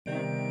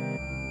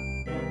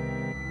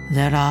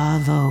There are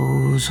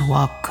those who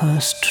are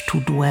cursed to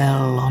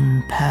dwell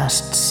on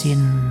past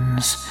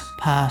sins,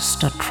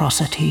 past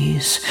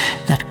atrocities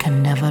that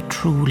can never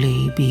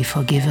truly be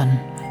forgiven,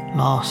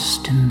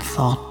 lost in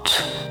thought,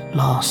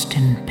 lost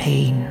in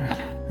pain.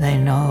 They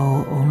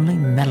know only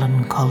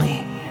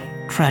melancholy,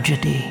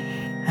 tragedy,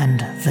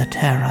 and the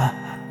terror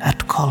at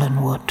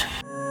Collinwood.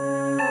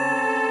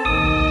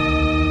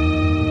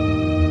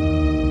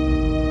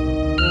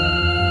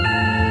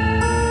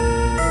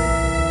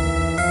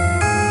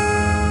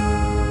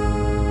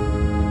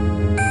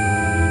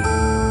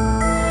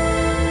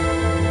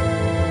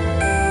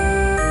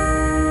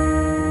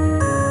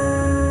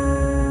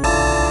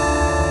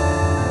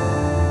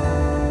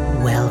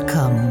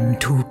 Welcome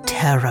to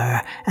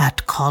Terror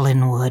at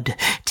Collinwood.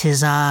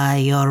 'Tis I,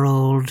 your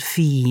old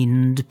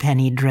fiend,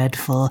 Penny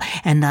Dreadful,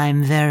 and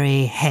I'm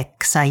very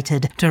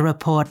excited to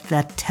report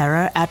that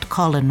Terror at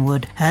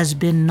Collinwood has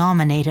been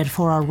nominated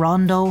for a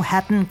Rondo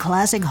Hatton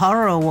Classic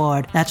Horror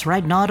Award. That's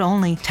right, not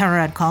only Terror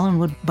at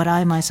Collinwood, but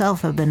I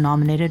myself have been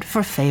nominated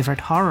for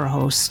Favorite Horror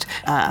Host.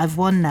 I've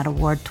won that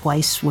award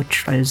twice,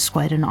 which is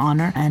quite an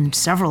honor, and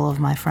several of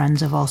my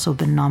friends have also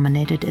been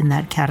nominated in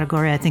that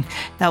category. I think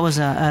that was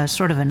a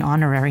sort of an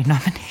honorary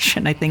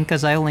nomination, I think,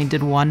 because I only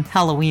did one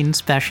Halloween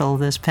special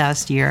this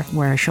past year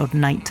where I showed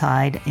Night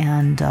Tide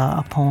and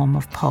a poem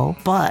of Poe.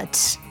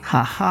 But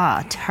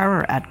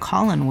Terror at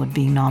Collinwood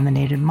being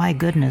nominated. My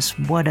goodness,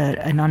 what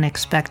an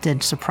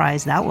unexpected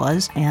surprise that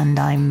was. And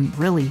I'm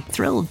really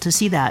thrilled to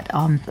see that.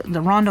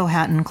 The Rondo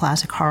Hatton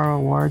Classic Horror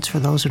Awards, for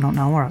those who don't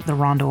know, or the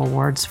Rondo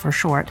Awards for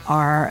short,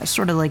 are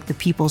sort of like the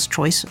People's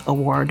Choice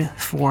Award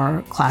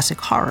for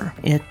classic horror.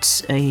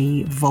 It's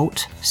a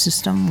vote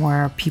system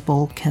where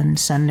people can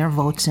send their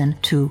votes in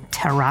to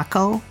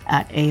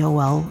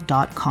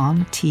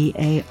Taraco@AOL.com,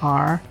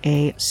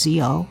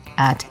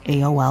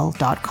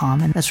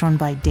 TARACO@AOL.com, and that's run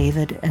by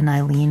David and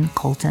Eileen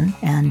Colton.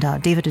 And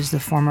David is the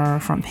former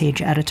front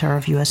page editor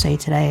of USA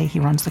Today. He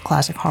runs the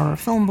Classic Horror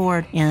Film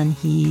Board, and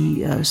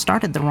he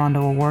started the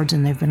Rondo Awards,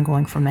 and they've been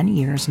going for many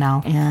years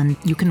now. And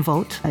you can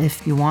vote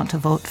if you want to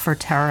vote for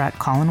Terror at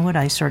Collinwood.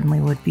 I certainly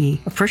would be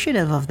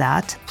appreciative of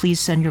that. Please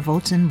send your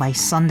votes in by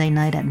Sunday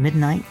night at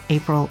midnight,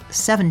 April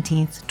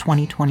 17th,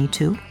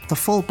 2022. The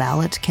full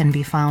ballot can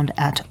be found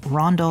at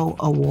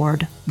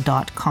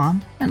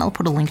rondoaward.com, and I'll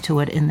put a link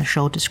to it in the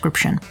show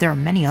description. There are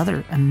many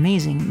other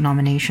amazing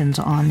nominations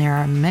on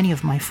there. Many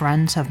of my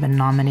friends have been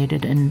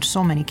nominated in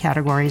so many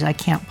categories. I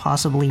can't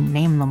possibly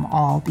name them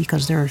all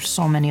because there are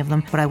so many of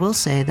them, but I will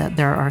say that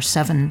there are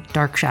 7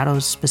 Dark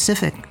Shadows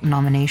specific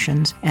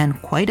nominations,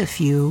 and quite a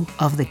few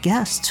of the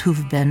guests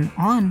who've been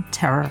on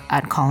Terror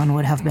at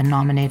Collinwood have been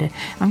nominated.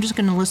 I'm just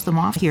going to list them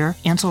off here.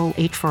 Ansel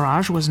H.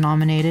 Farage was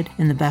nominated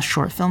in the Best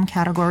Short Film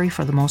category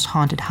for The Most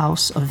Haunted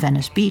House of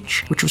Venice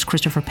Beach, which was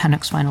Christopher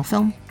Pennock's final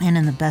film, and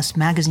in the Best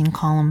Magazine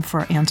column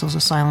for Ansel's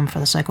Asylum for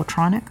the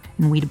Psychotronic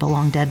in We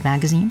Belong Dead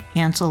magazine.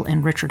 Ansel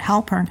and Richard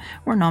Halpern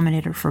were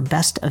nominated for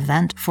Best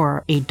Event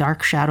for A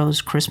Dark Shadows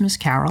Christmas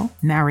Carol.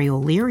 Mary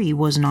O'Leary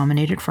was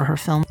nominated for her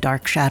film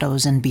Dark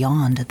Shadows and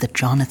Beyond, the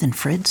Jonathan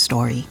Frid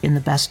story, in the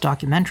Best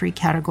Documentary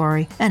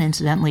category, and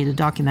incidentally, the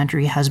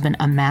documentary has been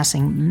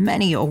amassing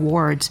many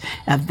awards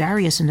at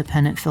various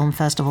independent film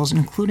festivals,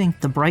 including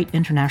the Bright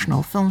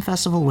International Film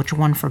Festival, which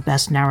won for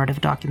Best Narrative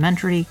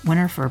Documentary,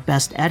 winner for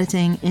Best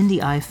Editing,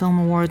 Indie Eye Film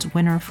Awards,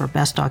 winner for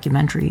Best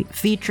Documentary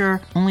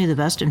Feature, only the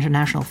Best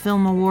International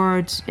Film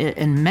Awards,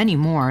 and many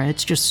more.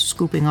 It's just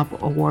scooping up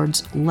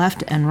awards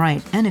left and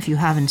right. And if you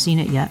haven't seen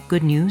it yet,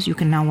 good news, you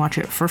can now watch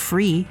it for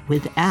free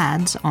with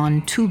ads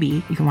on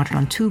Tubi. You can watch it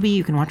on Tubi,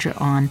 you can watch it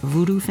on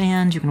Voodoo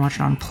Fans, you can watch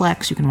it on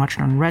Plex, you can watch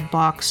it on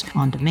Redbox,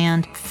 on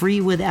demand,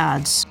 free with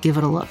ads. Give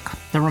it a look.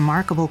 The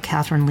remarkable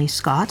Catherine Lee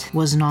Scott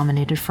was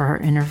nominated for her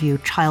interview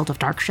Child of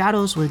Dark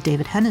Shadows with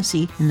David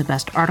Hennessy in the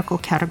Best Article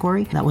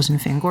category. That was in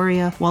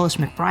Fangoria. Wallace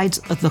McBride's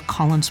The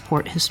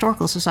Collinsport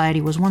Historical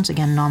Society was once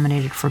again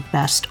nominated for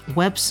Best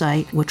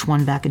Website, which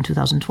won back in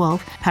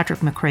 2012. Patrick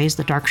McRae's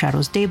The Dark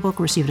Shadows Daybook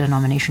received a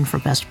nomination for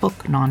Best Book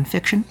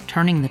Nonfiction.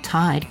 Turning the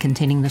Tide,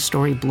 containing the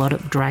story Blood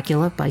of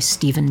Dracula by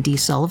Stephen D.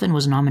 Sullivan,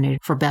 was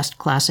nominated for Best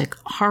Classic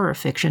Horror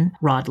Fiction.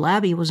 Rod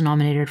Labby was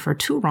nominated for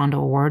 2 Rondo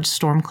Awards,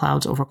 Storm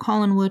Clouds Over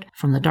Collinwood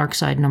from The Dark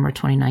Side number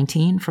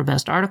 2019 for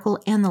Best Article,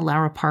 and the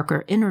Lara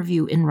Parker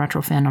Interview in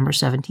Retrofan number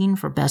 17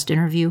 for Best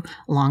Interview,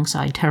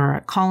 alongside Terror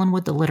at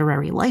Collinwood. The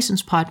Literary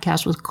License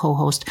podcast with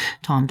co-host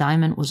Tom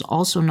Diamond was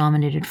also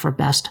nominated for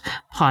Best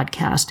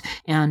Podcast.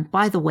 And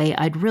by the way,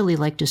 I'd really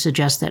like to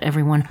suggest that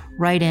everyone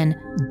write in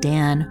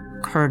Dan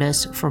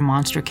Curtis for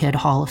Monster Kid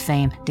Hall of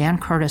Fame. Dan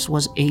Curtis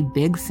was a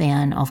big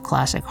fan of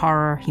classic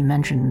horror. He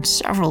mentioned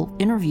several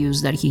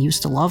interviews that he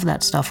used to love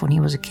that stuff when he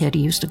was a kid.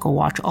 He used to go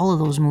watch all of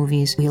those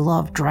movies. He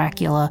loved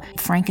Dracula,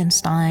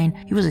 Frankenstein.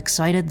 He was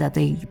excited that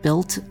they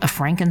built a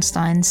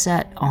Frankenstein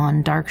set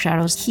on Dark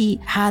Shadows.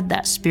 He had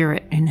that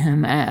spirit in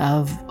him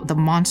of the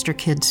Monster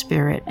Kid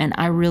spirit. And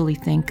I really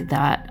think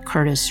that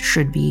Curtis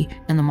should be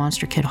in the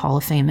Monster Kid Hall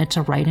of Fame. It's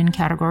a write-in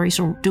category,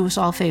 so do us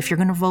all a favor. If you're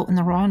going to vote in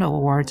the Rondo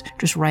Awards,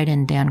 just write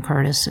in Dan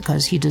Curtis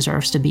because he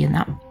deserves to be in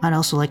that. I'd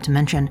also like to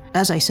mention,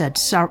 as I said,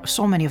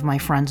 so many of my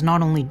friends,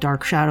 not only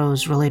Dark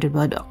Shadows related,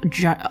 but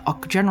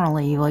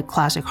generally like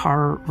classic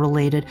horror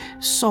related,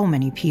 so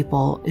many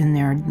people in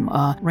there.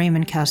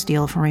 Raymond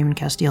Castile from Raymond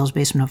Castile's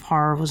Basement of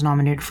Horror was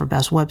nominated for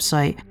Best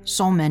Website.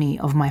 So many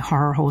of my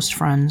horror host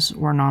friends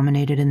were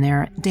nominated in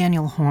there.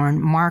 Daniel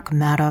Horn, Mark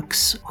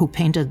Maddox, who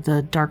painted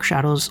the Dark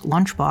Shadows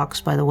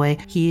lunchbox, by the way,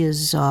 he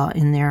is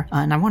in there.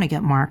 And I want to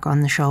get Mark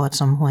on the show at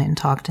some point and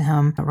talk to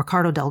him.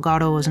 Ricardo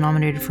Delgado was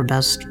nominated for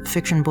Best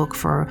Fiction Book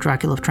for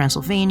Dracula of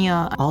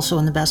Transylvania. Also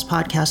in the Best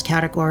Podcast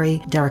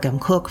category, Derek M.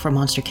 Cook from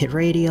Monster Kid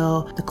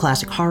Radio, the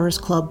Classic Horrors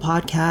Club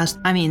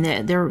podcast. I mean,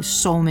 there are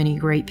so many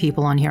great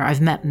people on here. I've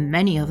met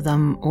many of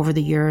them over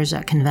the years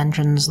at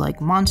conventions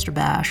like Monster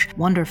Bash,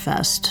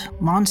 Wonderfest,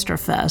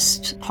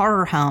 Monsterfest,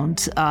 Horror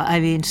Hound. I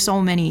mean, so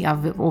many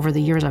over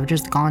the years, I've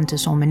just gone to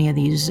so many of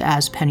these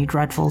as Penny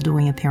Dreadful,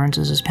 doing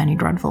appearances as Penny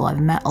Dreadful. I've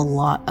met a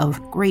lot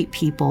of great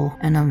people,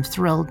 and I'm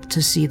thrilled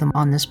to see them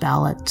on this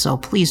ballot. So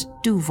please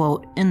do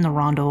vote in the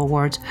Rondo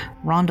Awards,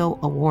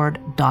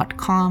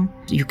 rondoaward.com.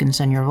 You can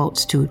send your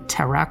votes to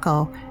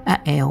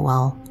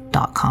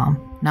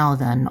terraco@aol.com. Now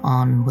then,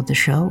 on with the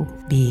show.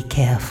 Be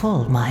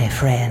careful, my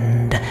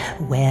friend,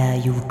 where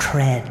you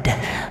tread,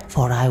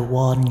 for I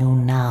warn you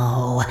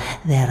now,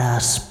 there are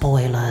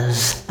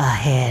spoilers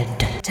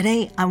ahead.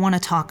 Today, I want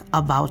to talk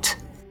about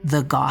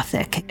the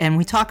Gothic. And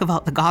we talk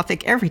about the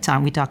Gothic every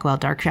time we talk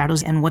about Dark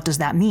Shadows. And what does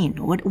that mean?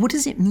 What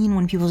does it mean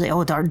when people say,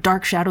 oh,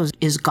 Dark Shadows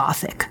is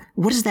Gothic?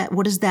 What does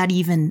that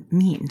even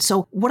mean?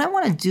 So what I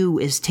want to do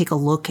is take a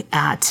look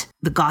at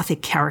the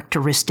Gothic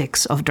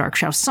characteristics of Dark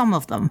Shadows, some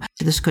of them.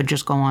 This could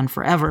just go on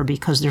forever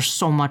because there's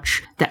so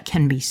much that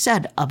can be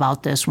said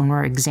about this when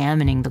we're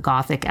examining the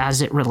Gothic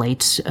as it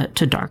relates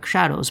to Dark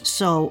Shadows.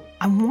 So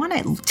I want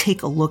to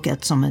take a look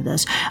at some of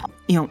this.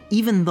 You know,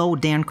 even though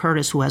Dan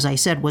Curtis, who, as I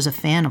said, was a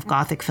fan of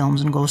Gothic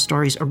films and ghost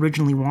stories,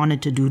 originally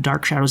wanted to do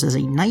Dark Shadows as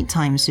a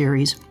nighttime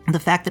series, the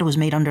fact that it was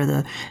made under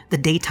the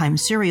daytime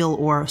serial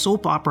or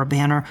soap opera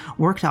banner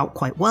worked out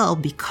quite well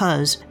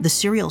because the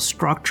serial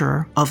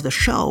structure of the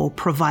show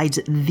provides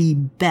the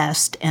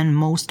best and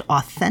most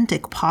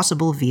authentic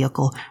possible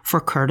vehicle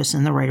for Curtis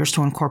and the writers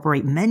to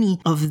incorporate many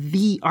of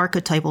the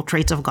archetypal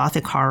traits of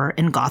Gothic horror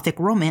and Gothic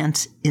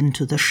romance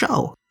into the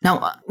show.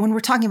 Now, when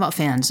we're talking about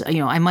fans, you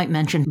know, I might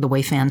mention the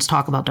way fans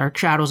talk about Dark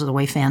Shadows or the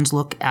way fans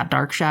look at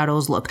Dark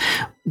Shadows. Look,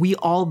 we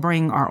all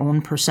bring our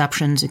own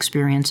perceptions,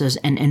 experiences,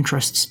 and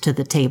interests to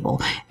the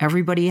table.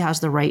 Everybody has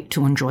the right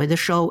to enjoy the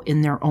show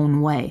in their own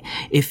way.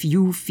 If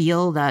you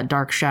feel that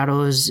Dark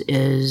Shadows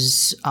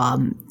is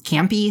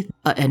campy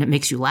and it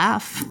makes you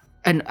laugh,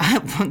 and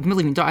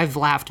believe me, I've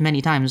laughed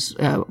many times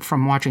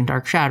from watching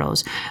Dark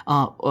Shadows.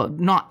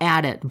 Not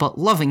at it, but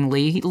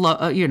lovingly.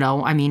 You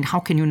know, I mean, how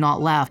can you not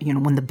laugh? You know,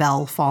 when the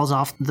bell falls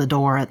off the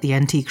door at the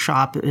antique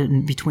shop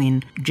in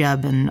between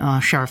Jeb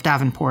and Sheriff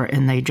Davenport,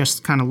 and they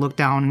just kind of look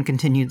down and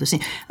continue the scene.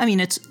 I mean,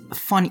 it's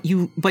funny.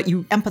 But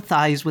you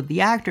empathize with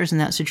the actors in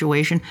that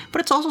situation.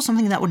 But it's also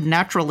something that would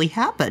naturally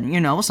happen.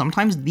 You know,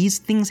 sometimes these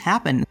things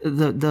happen.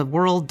 The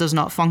world does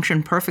not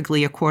function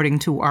perfectly according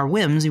to our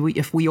whims.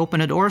 If we open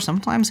a door,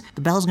 sometimes the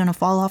bell's going to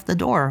fall off the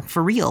door,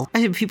 for real.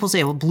 People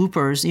say, well,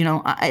 bloopers, you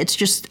know, it's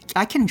just,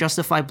 I can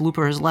justify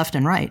bloopers left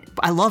and right.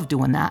 I love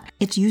doing that.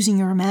 It's using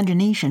your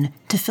imagination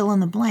to fill in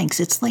the blanks.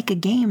 It's like a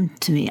game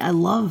to me. I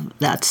love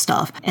that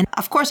stuff. And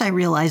of course I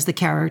realize the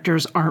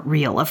characters aren't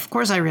real. Of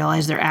course I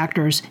realize they're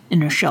actors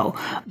in a show.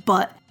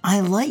 But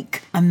I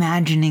like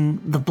imagining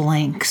the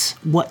blanks,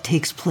 what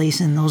takes place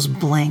in those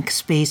blank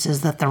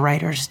spaces that the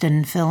writers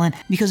didn't fill in,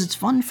 because it's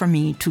fun for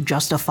me to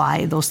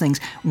justify those things.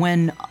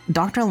 When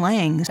Dr.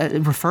 Lang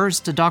refers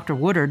to Dr.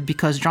 Woodard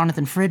because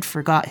Jonathan Frid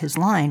forgot his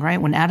line,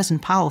 right? When Addison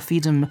Powell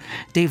feeds him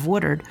Dave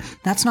Woodard,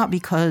 that's not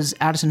because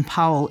Addison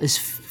Powell is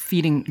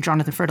feeding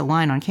Jonathan Frid a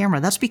line on camera.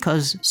 That's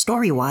because,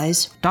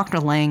 story-wise, Dr.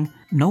 Lang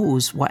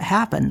knows what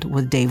happened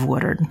with Dave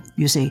Woodard,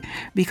 you see,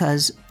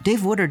 because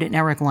Dave Woodard and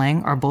Eric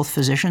Lang are both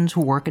physicians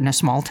who work in a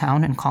small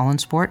town in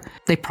Collinsport.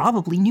 They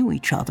probably knew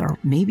each other.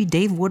 Maybe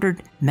Dave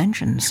Woodard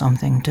mentioned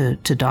something to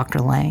Dr.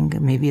 Lang.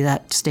 Maybe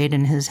that stayed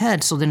in his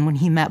head. So then when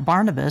he met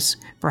Barnabas,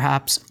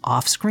 perhaps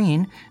off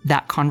screen,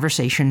 that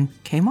conversation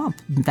came up.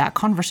 That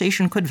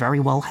conversation could very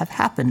well have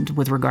happened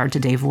with regard to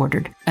Dave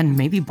Woodard. And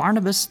maybe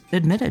Barnabas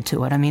admitted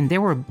to it. I mean, they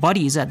were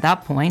buddies at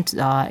that point,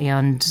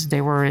 and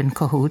they were in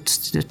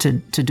cahoots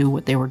to do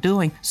what they were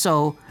doing.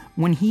 So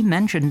when he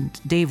mentioned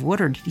Dave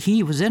Woodard,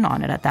 he was in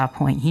on it at that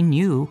point. He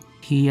knew,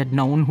 he had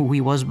known who he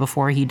was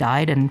before he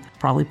died and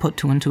probably put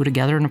two and two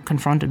together and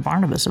confronted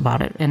Barnabas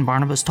about it. And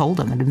Barnabas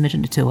told him and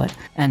admitted to it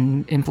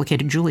and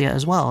implicated Julia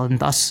as well. And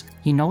thus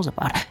he knows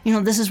about it. You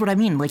know, this is what I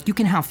mean. Like, you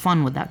can have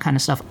fun with that kind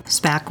of stuff.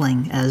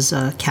 Spackling, as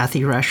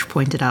Kathy Resch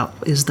pointed out,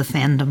 is the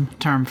fandom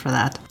term for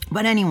that.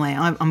 But anyway,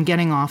 I'm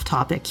getting off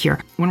topic here.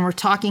 When we're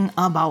talking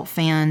about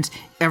fans,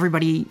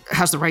 everybody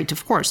has the right,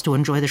 of course, to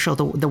enjoy the show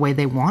the way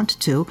they want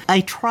to.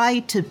 I try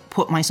to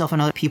put myself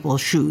in other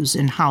people's shoes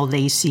and how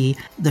they see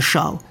the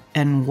show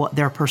and what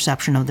their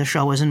perception of the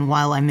show is. And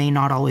while I may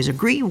not always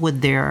agree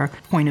with their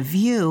point of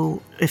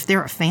view, if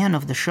they're a fan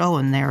of the show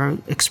and they're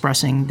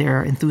expressing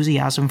their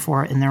enthusiasm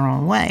for it in their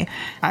own way,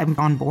 I'm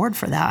on board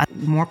for that.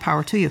 More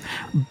power to you.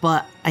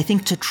 But I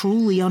think to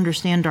truly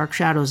understand Dark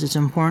Shadows, it's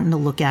important to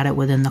look at it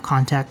within the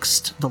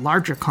context, the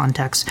larger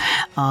context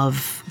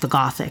of the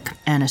Gothic,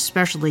 and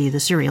especially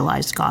the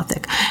serialized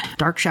Gothic.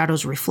 Dark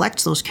Shadows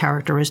reflects those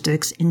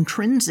characteristics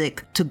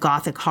intrinsic to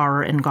Gothic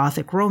horror and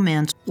Gothic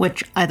romance,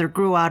 which either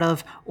grew out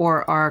of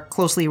or are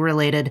closely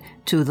related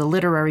to the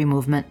literary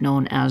movement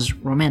known as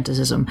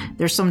Romanticism.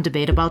 There's some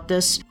debate about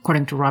this.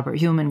 According to Robert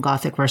Hume in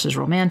Gothic versus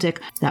Romantic,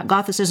 that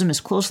Gothicism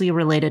is closely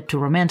related to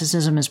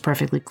Romanticism is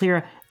perfectly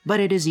clear, but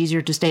it is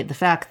easier to state the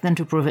fact than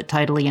to prove it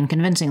tidily and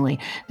convincingly.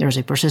 There is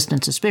a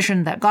persistent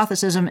suspicion that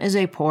Gothicism is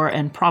a poor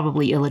and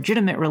probably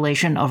illegitimate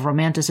relation of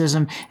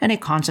Romanticism and a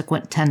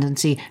consequent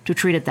tendency to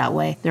treat it that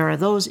way. There are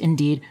those,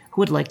 indeed,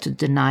 who would like to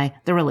deny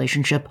the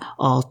relationship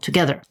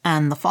altogether.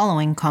 And the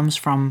following comes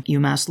from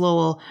UMass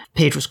Lowell. The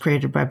page was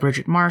created by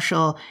Bridget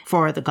Marshall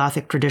for the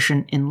Gothic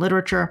tradition in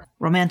literature.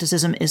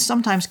 Romanticism is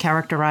sometimes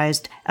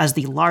characterized as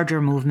the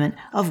larger movement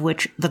of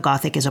which the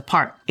Gothic is a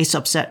part, a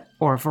subset,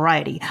 or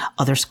variety.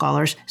 Other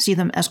scholars see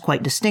them as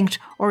quite distinct,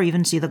 or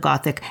even see the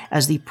Gothic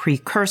as the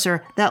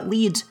precursor that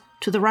leads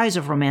to the rise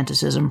of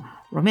Romanticism.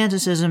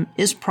 Romanticism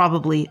is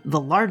probably the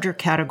larger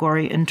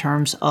category in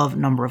terms of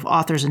number of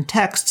authors and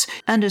texts,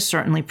 and is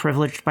certainly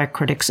privileged by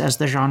critics as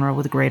the genre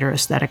with greater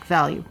aesthetic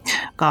value.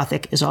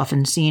 Gothic is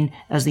often seen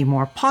as the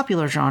more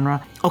popular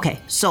genre. Okay,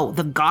 so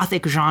the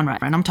Gothic genre,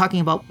 and I'm talking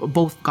about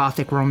both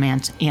Gothic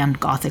romance and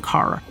Gothic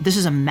horror. This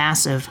is a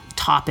massive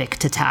topic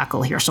to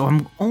tackle here, so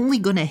I'm only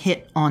going to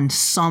hit on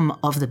some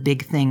of the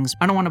big things.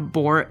 I don't want to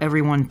bore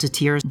everyone to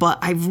tears, but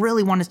I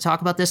really wanted to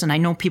talk about this, and I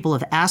know people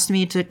have asked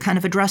me to kind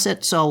of address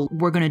it, so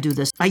we're going to do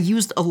this. I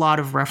used a lot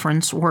of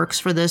reference works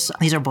for this.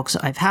 These are books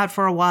that I've had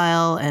for a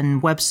while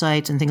and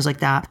websites and things like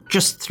that.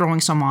 Just throwing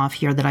some off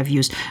here that I've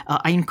used.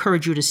 I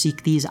encourage you to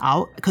seek these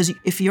out, because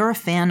if you're a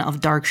fan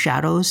of Dark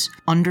Shadows,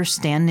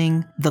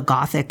 understanding the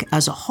Gothic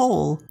as a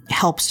whole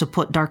helps to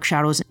put Dark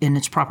Shadows in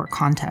its proper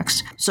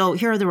context. So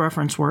here are the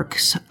reference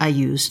works I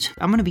used.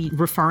 I'm going to be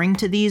referring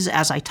to these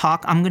as I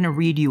talk. I'm going to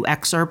read you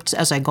excerpts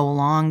as I go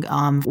along.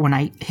 When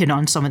I hit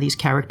on some of these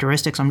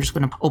characteristics, I'm just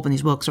going to open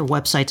these books or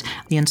websites.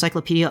 The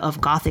Encyclopedia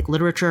of Gothic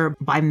Literature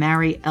by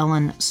Mary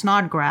Ellen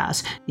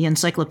Snodgrass. The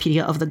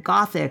Encyclopedia of the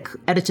Gothic,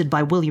 edited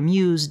by William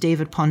Hughes,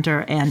 David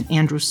Punter, and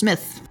Andrew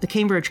Smith. The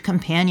Cambridge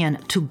Companion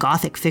to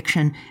Gothic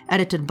Fiction,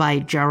 edited by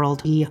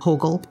Gerald E.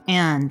 Hogle,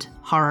 and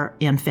Horror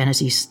and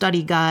Fantasy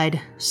Study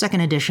Guide,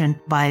 2nd edition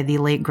by the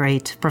late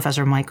great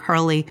Professor Mike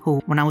Hurley,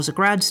 who, when I was a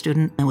grad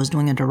student, I was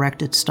doing a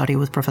directed study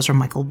with Professor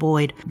Michael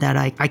Boyd that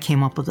I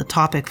came up with a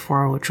topic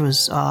for, which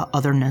was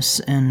otherness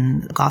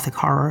in Gothic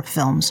horror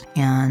films.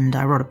 And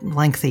I wrote a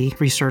lengthy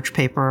research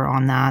paper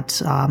on that.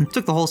 It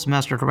took the whole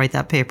semester to write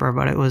that paper,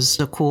 but it was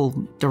a cool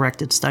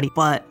directed study.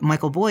 But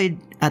Michael Boyd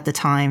at the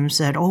time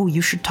said, "Oh,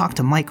 you should talk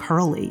to Mike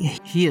Hurley.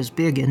 He is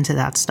big into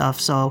that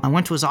stuff." So I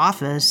went to his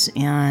office,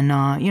 and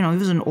he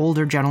was an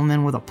older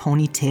gentleman with a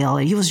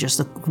ponytail. He was just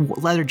a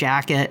leather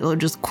jacket,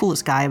 just the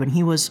coolest guy. But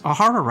he was a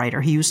horror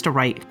writer. He used to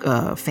write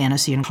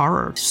fantasy and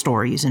horror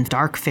stories and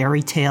dark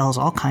fairy tales,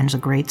 all kinds of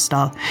great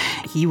stuff.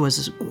 He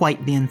was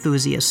quite the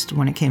enthusiast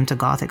when it came to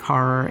Gothic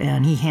horror,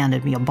 and he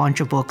handed me a bunch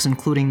of books,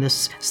 including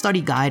this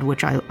study guide,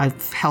 which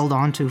I've held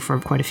on to for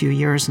quite a few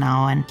years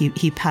now. And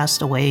he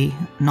passed away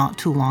not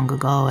too long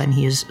ago, and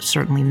he is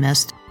certainly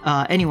missed.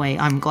 Anyway,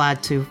 I'm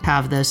glad to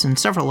have this and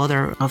several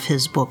other of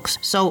his books.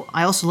 So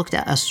I also looked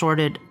at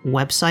assorted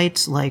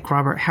websites like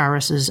Robert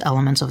Harris's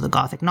Elements of the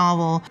Gothic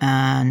Novel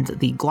and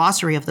the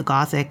Glossary of the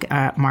Gothic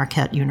at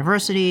Marquette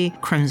University,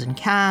 Crimson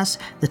Cass,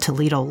 the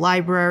Toledo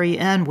Library,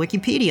 and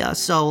Wikipedia.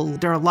 So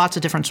there are lots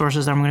of different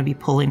sources that I'm going to be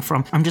pulling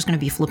from. I'm just going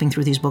to be flipping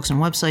through these books and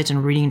websites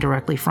and reading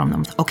directly from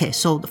them. Okay,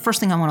 so the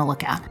first thing I want to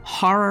look at,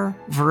 horror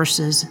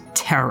versus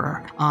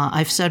terror.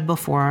 I've said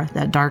before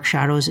that Dark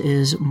Shadows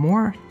is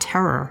more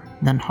terror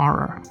than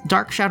horror.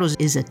 Dark Shadows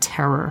is a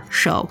terror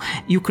show.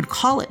 You could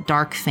call it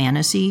dark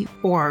fantasy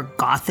or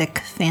Gothic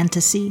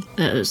fantasy.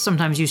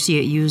 Sometimes you see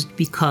it used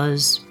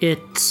because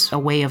it's a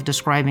way of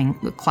describing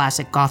the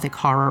classic Gothic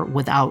horror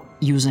without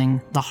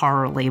using the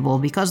horror label,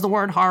 because the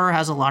word horror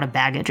has a lot of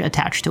baggage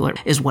attached to it,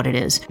 is what it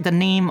is. The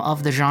name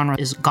of the genre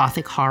is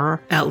Gothic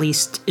horror, at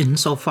least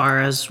insofar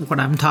as what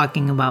I'm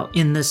talking about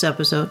in this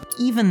episode,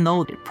 even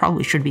though it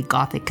probably should be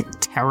Gothic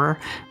terror,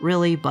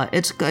 really, but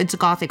it's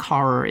Gothic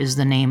horror is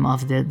the name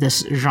of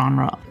this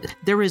genre.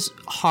 There is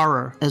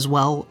horror as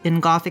well in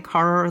Gothic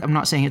horror. I'm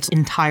not saying it's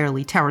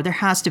entirely terror. There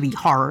has to be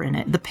horror in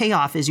it. The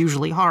payoff is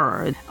usually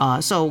horror.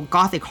 So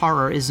Gothic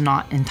horror is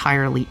not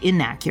entirely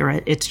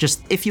inaccurate. It's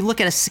just, if you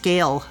look at a scale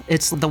scale,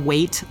 it's the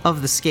weight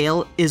of the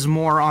scale is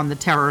more on the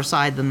terror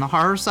side than the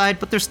horror side,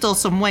 but there's still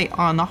some weight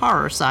on the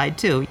horror side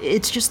too.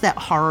 It's just that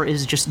horror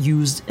is just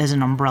used as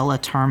an umbrella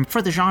term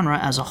for the genre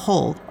as a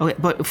whole. Okay,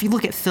 but if you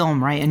look at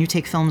film, right, and you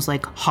take films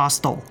like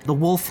Hostel, The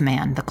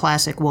Wolfman, the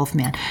classic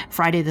Wolfman,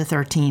 Friday the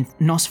 13th,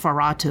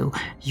 Nosferatu,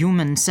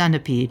 Human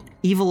Centipede,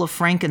 Evil of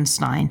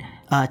Frankenstein,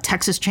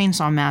 Texas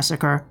Chainsaw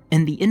Massacre,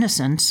 and The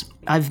Innocents,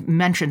 I've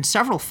mentioned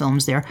several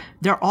films there,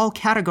 they're all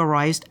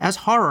categorized as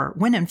horror,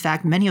 when in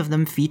fact many of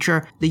them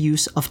feature the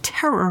use of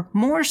terror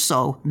more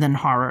so than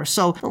horror.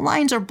 So the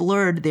lines are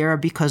blurred there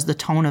because the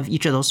tone of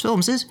each of those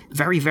films is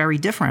very, very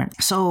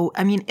different. So,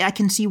 I mean, I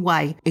can see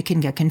why it can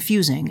get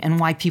confusing and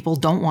why people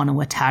don't want to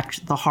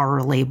attach the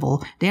horror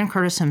label. Dan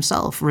Curtis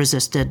himself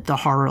resisted the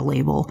horror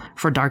label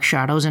for Dark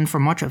Shadows and for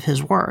much of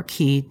his work.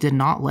 He did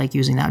not like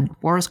using that.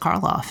 Boris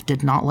Karloff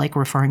did not like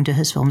referring to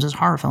his films as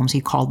horror films.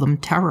 He called them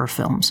terror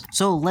films.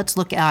 So let's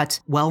look at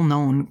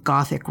well-known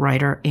Gothic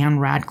writer Anne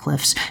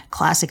Radcliffe's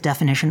classic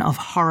definition of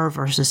horror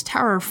versus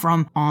terror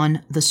from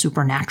On the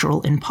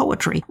Supernatural in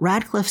Poetry.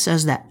 Radcliffe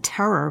says that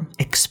terror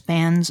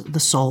expands the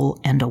soul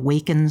and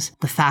awakens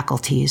the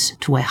faculties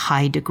to a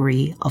high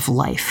degree of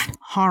life.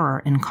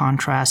 Horror, in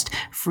contrast,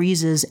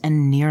 freezes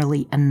and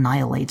nearly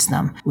annihilates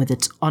them with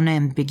its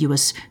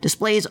unambiguous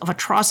displays of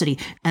atrocity.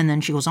 And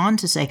then she goes on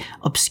to say,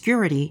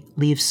 obscurity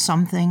leaves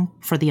something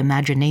for the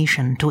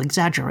imagination to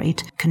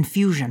exaggerate.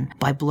 Confusion,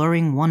 by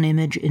blurring one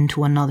image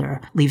into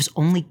another, leaves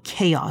only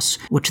chaos,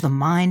 which the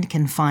mind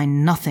can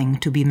find nothing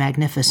to be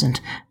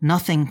magnificent,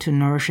 nothing to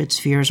nourish its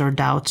fears or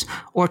doubts,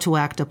 or to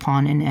act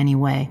upon in any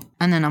way.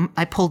 And then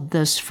I pulled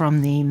this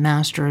from the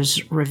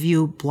Master's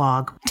Review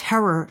blog.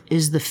 Terror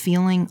is the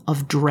feeling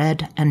of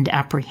dread and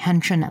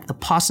apprehension at the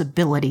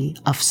possibility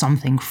of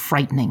something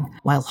frightening,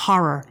 while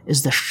horror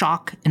is the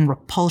shock and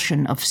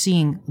repulsion of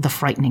seeing the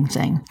frightening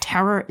thing.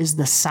 Terror is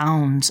the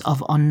sounds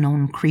of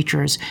unknown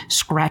creatures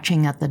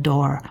scratching at the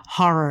door.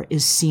 Horror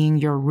is seeing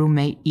your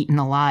roommate eaten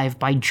alive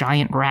by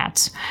giant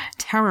rats.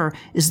 Terror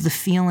is the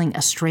feeling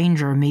a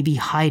stranger may be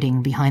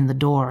hiding behind the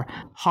door.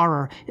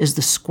 Horror is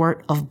the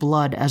squirt of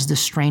blood as the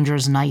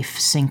stranger's knife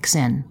sinks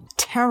in.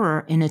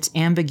 Terror, in its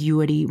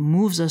ambiguity,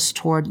 moves us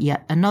toward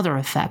yet another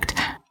effect,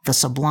 the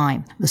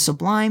sublime. The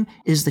sublime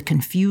is the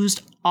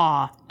confused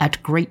awe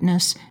at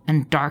greatness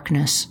and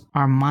darkness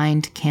our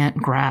mind can't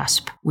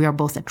grasp. We are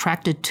both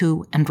attracted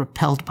to and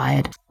repelled by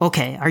it.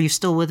 Okay, are you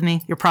still with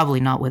me? You're probably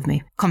not with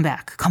me. Come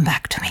back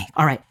to me.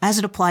 All right, as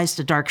it applies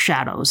to Dark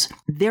Shadows,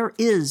 there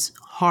is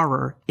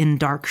horror in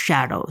Dark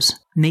Shadows.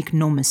 Make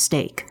no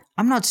mistake.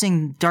 I'm not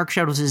saying Dark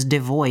Shadows is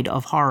devoid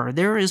of horror.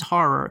 There is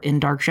horror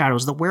in Dark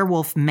Shadows. The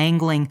werewolf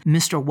mangling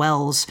Mr.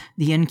 Wells,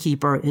 the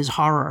innkeeper, is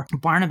horror.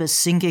 Barnabas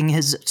sinking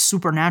his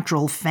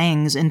supernatural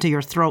fangs into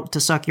your throat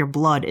to suck your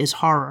blood is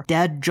horror.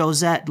 Dead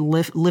Josette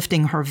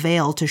lifting her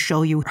veil to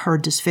show you her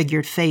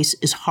disfigured face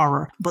is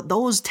horror. But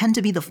those tend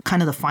to be the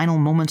kind of the final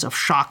moments of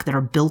shock that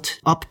are built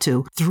up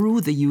to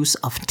through the use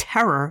of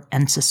terror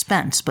and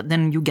suspense. But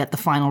then you get the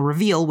final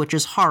reveal, which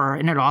is horror,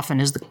 and it often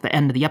is the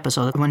end of the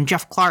episode. When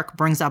Jeff Clark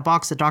brings that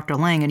box to Dr.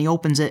 Lang and he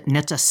opens it and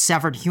it's a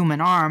severed human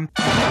arm.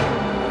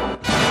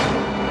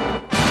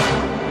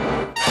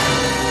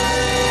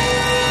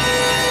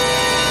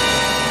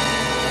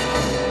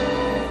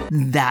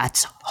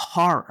 That's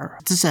horror.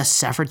 It's a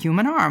severed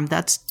human arm.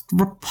 That's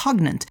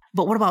repugnant.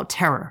 But what about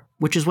terror,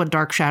 which is what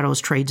Dark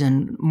Shadows trades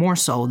in more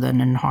so than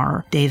in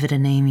horror? David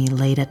and Amy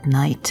late at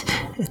night,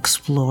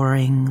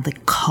 exploring the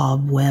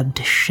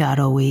cobwebbed,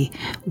 shadowy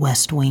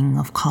west wing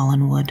of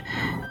Collinwood.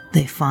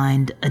 They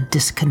find a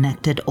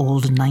disconnected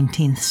old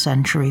 19th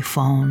century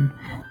phone.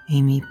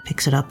 Amy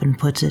picks it up and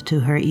puts it to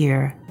her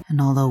ear.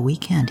 And although we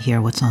can't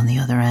hear what's on the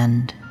other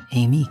end,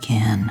 Amy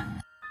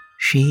can.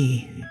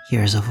 She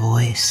hears a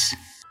voice.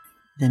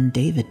 Then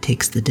David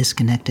takes the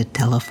disconnected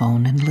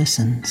telephone and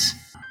listens,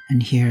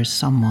 and hears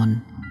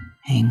someone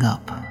hang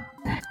up.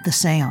 The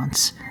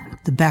seance.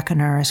 The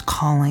beckoner is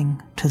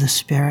calling to the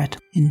spirit,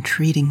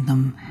 entreating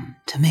them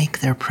to make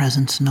their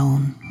presence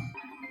known.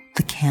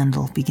 The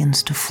candle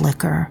begins to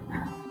flicker.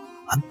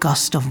 A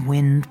gust of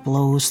wind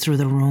blows through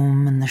the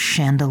room and the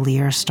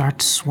chandelier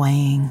starts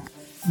swaying.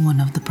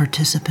 One of the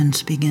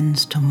participants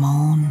begins to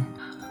moan.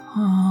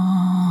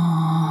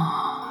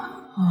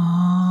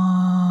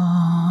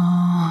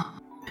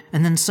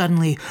 And then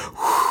suddenly,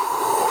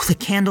 the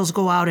candles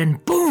go out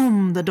and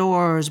boom, the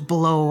doors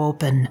blow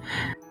open.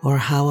 Or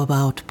how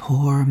about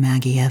poor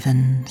Maggie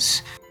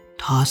Evans,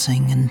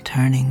 tossing and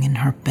turning in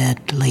her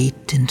bed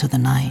late into the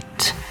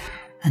night,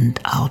 and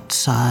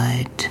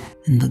outside,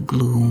 in the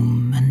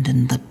gloom and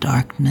in the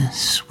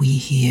darkness, we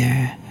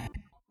hear...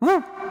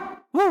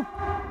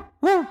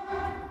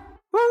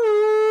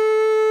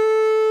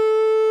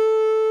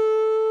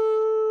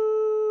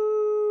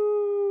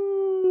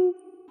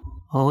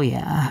 Oh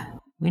yeah.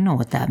 We know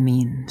what that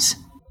means.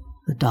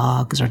 The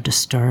dogs are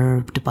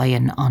disturbed by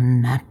an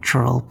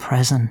unnatural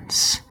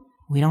presence.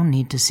 We don't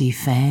need to see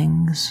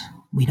fangs.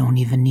 We don't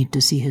even need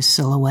to see his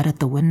silhouette at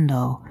the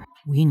window.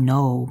 We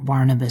know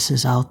Barnabas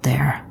is out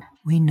there.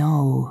 We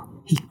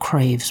know he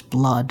craves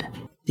blood.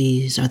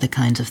 These are the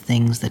kinds of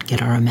things that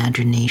get our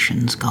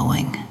imaginations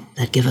going,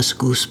 that give us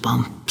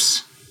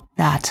goosebumps.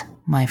 That,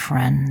 my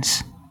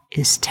friends,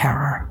 is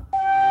terror.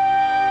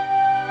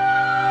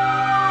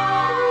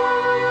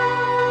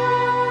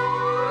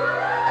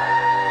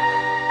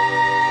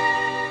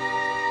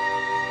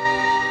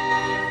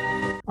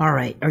 All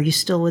right, are you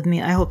still with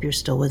me? I hope you're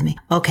still with me.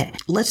 Okay,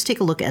 let's take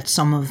a look at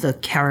some of the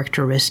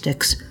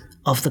characteristics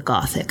of the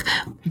Gothic.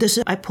 This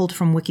I pulled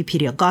from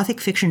Wikipedia. Gothic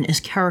fiction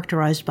is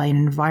characterized by an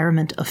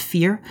environment of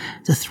fear,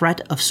 the threat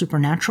of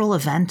supernatural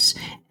events,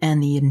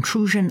 and the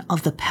intrusion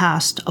of the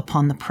past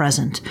upon the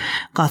present.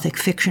 Gothic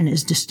fiction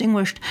is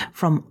distinguished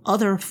from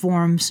other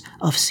forms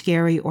of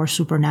scary or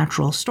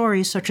supernatural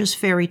stories, such as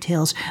fairy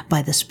tales,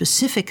 by the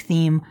specific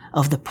theme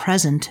of the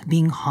present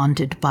being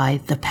haunted by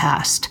the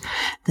past.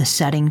 The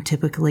setting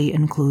typically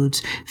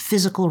includes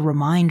physical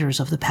reminders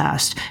of the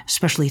past,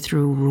 especially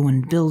through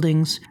ruined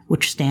buildings,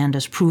 which stand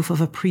as proof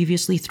of a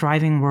previously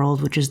thriving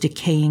world which is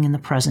decaying in the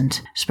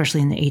present. Especially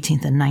in the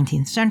 18th and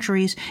 19th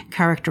centuries,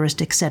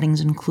 characteristic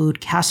settings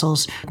include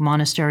castles,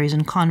 monasteries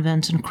and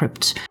convents, and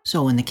crypts.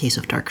 So in the case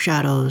of Dark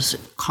Shadows,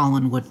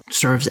 Collinwood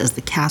serves as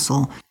the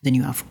castle. Then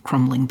you have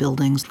crumbling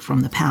buildings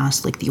from the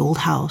past, like the old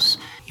house.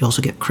 You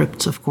also get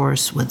crypts, of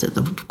course, with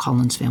the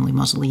Collins family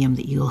mausoleum,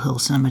 the Eagle Hill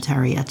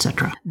Cemetery,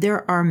 etc.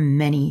 There are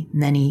many,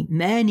 many,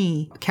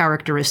 many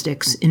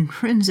characteristics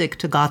intrinsic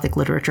to Gothic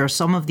literature.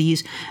 Some of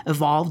these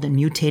evolved and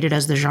mutated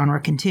as the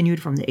genre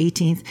continued from the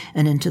 18th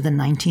and into the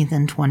 19th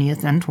and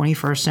 20th and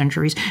 21st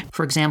centuries.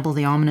 For example,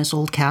 the ominous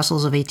old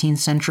castles of 18th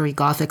century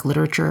Gothic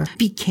literature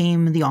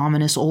became the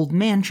ominous old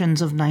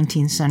mansions of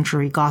 19th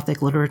century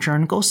Gothic literature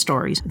and ghost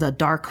stories. The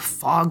dark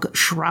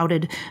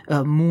fog-shrouded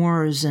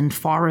moors and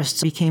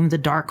forests became the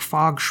dark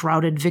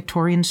fog-shrouded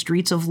Victorian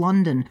streets of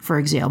London, for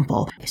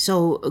example.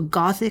 So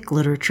Gothic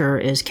literature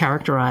is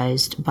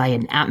characterized by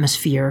an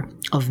atmosphere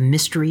of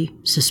mystery,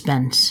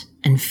 suspense,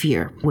 and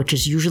fear, which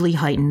is usually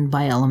heightened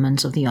by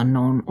elements of the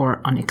unknown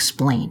or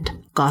unexplained.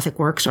 Gothic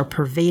works are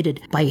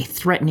pervaded by a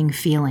threatening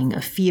feeling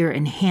of fear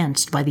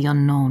enhanced by the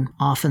unknown.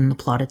 Often the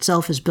plot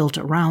itself is built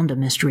around a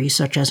mystery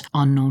such as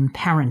unknown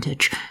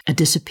parentage, a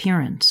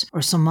disappearance,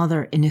 or some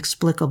other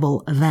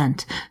inexplicable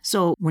event.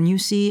 So when you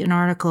see an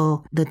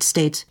article that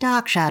states,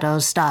 Dark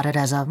Shadows started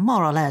as a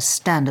more or less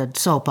standard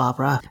soap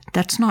opera,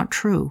 that's not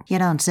true. You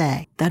don't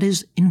say. That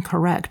is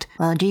incorrect.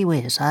 Well, gee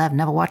whiz, I've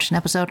never watched an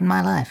episode in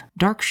my life.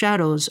 Dark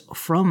Shadows,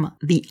 from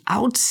the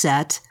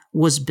outset,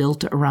 was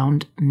built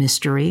around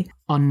mystery,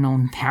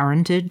 unknown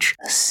parentage,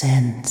 a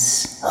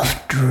sense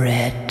of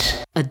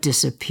dread, a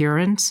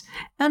disappearance,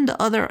 and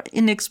other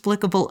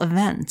inexplicable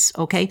events,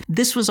 okay?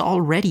 This was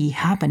already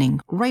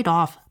happening right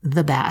off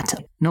the bat.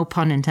 No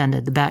pun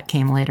intended, the bat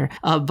came later.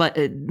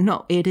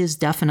 No, it is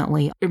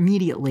definitely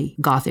immediately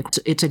Gothic.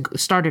 It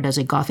started as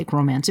a Gothic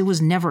romance. It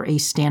was never a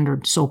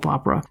standard soap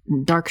opera.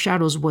 Dark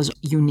Shadows was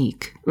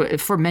unique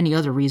for many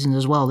other reasons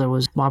as well. There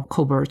was Bob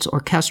Cobert's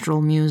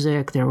orchestral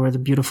music. There were the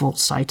beautiful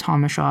Cy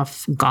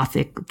Tomashoff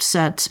Gothic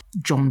sets.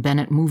 Joan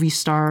Bennett movie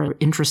star,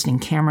 interesting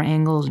camera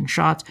angles and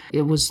shots.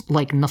 It was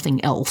like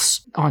nothing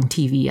else on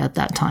TV at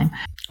that time.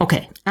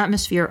 Okay,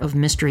 atmosphere of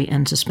mystery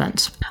and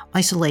suspense.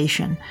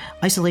 Isolation.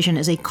 Isolation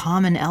is a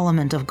common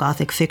element of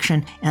Gothic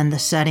fiction, and the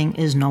setting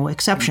is no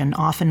exception.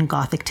 Often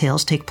Gothic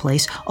tales take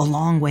place a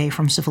long way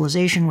from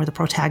civilization, where the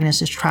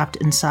protagonist is trapped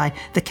inside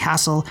the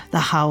castle, the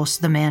house,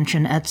 the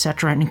mansion,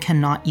 etc., and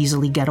cannot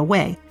easily get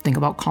away. Think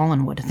about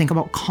Collinwood. Think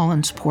about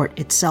Collinsport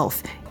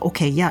itself.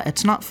 Okay, yeah,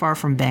 it's not far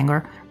from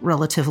Bangor,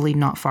 relatively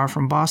not far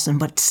from Boston,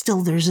 but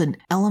still there's an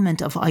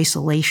element of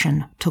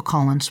isolation to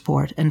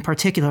Collinsport, and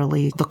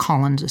particularly the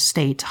Collins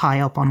estate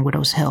high up on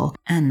Widow's Hill.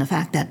 And the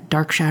fact that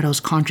Dark Shadows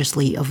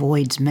consciously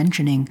avoids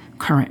mentioning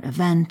current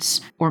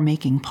events or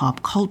making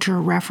pop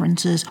culture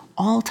references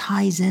all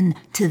ties in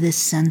to this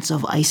sense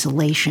of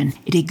isolation.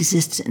 It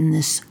exists in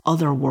this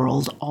other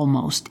world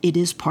almost. It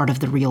is part of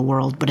the real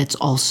world, but it's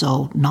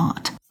also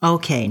not.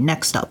 Okay,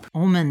 next up.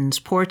 Omens,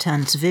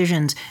 portents,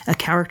 visions. A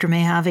character may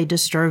have a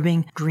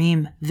disturbing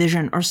dream,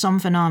 vision, or some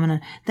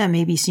phenomenon that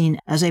may be seen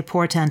as a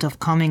portent of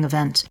coming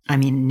events. I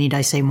mean, need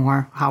I say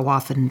more? How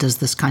often does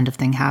this kind of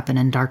thing happen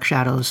in Dark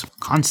Shadows?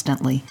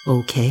 Constantly.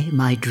 Okay,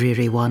 my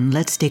dreary one,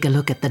 let's take a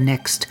look at the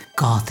next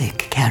Gothic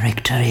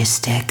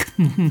characteristic.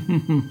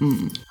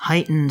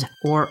 Heightened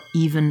or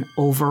even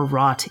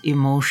overwrought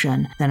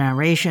emotion. The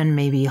narration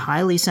may be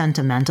highly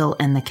sentimental,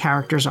 and the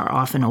characters are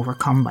often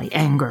overcome by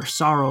anger,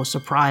 sorrow,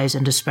 surprise,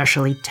 and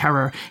especially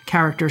terror.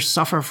 Characters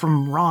suffer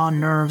from raw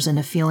nerves and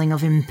a feeling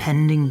of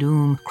impending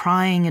doom.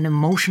 Crying and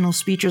emotional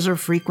speeches are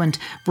frequent.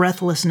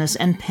 Breathlessness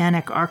and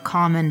panic are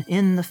common.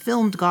 In the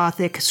filmed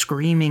Gothic,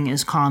 screaming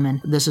is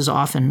common. This is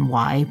often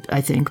why I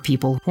think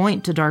people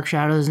point to Dark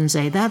Shadows and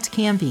say, that's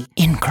campy.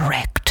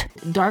 Incorrect.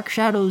 Dark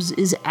Shadows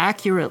is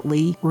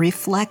accurately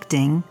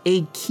reflecting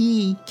a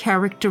key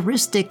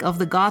characteristic of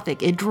the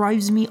Gothic. It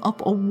drives me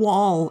up a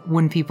wall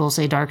when people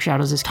say Dark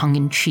Shadows is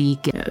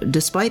tongue-in-cheek,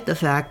 despite the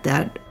fact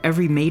that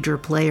every major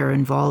player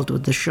involved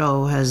with the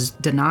show has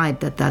denied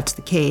that that's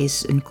the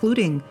case,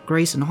 including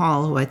Grayson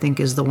Hall, who I think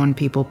is the one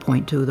people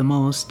point to the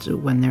most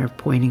when they're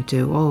pointing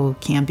to, oh,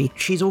 campy.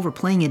 She's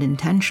overplaying it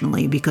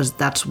intentionally because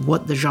that's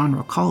what the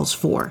genre calls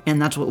for.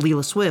 And that's what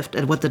Leela Swift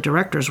and what the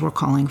directors were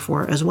calling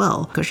for as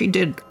well. Because she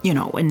did,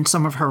 in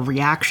some of her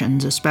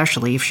reactions,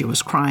 especially if she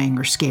was crying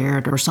or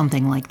scared or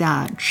something like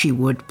that, she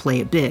would play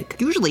it big.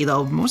 Usually,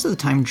 though, most of the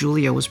time,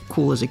 Julia was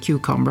cool as a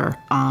cucumber.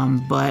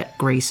 But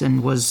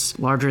Grayson was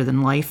larger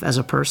than life as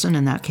a person,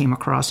 and that came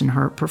across in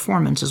her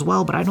performance as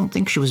well. But I don't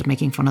think she was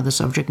making fun of the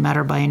subject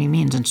matter by any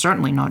means, and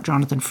certainly not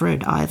Jonathan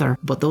Frid either.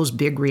 But those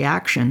big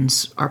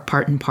reactions are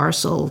part and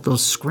parcel.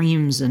 Those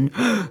screams and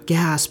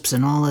gasps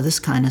and all of this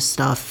kind of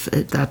stuff,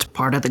 that's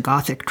part of the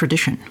Gothic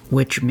tradition,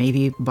 which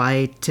maybe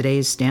by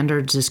today's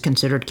standards is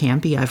considered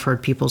campy. I've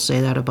heard people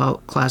say that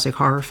about classic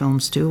horror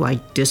films too. I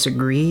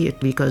disagree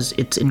because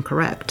it's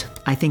incorrect.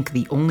 I think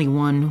the only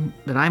one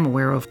that I'm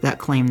aware of that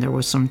claimed there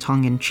was some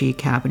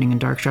tongue-in-cheek happening in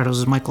Dark Shadows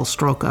is Michael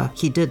Stroka.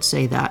 He did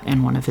say that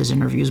in one of his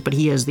interviews, but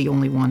he is the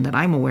only one that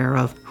I'm aware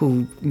of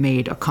who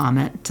made a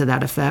comment to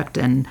that effect.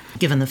 And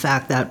given the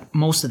fact that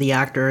most of the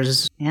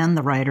actors and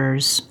the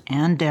writers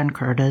and Dan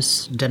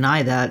Curtis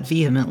deny that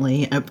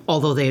vehemently,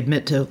 although they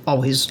admit to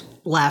always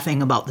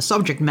laughing about the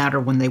subject matter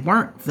when they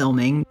weren't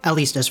filming, at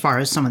least as far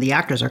as some of the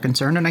actors are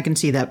concerned. And I can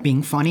see that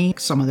being funny,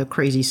 some of the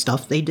crazy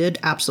stuff they did,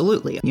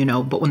 absolutely,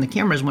 but when the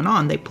cameras went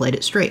on, they played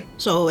it straight.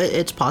 So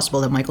it's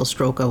possible that Michael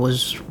Stroka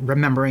was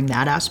remembering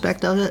that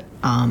aspect of it.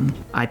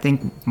 I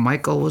think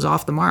Michael was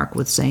off the mark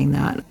with saying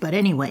that. But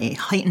anyway,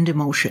 heightened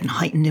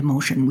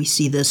emotion. We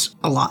see this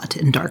a lot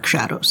in Dark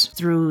Shadows.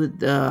 Through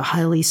the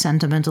highly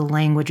sentimental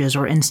languages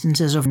or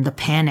instances of the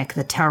panic,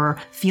 the terror,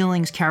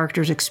 feelings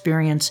characters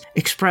experience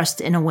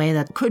expressed in a way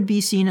that could be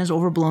seen as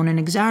overblown and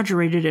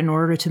exaggerated in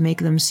order to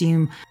make them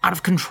seem out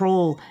of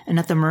control and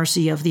at the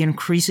mercy of the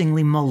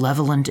increasingly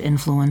malevolent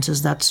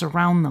influences that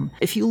surround them.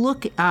 If you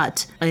look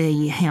at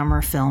a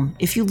Hammer film,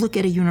 if you look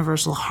at a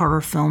Universal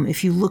horror film,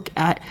 if you look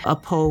at a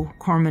Poe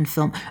Corman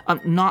film,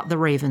 not The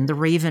Raven. The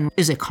Raven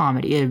is a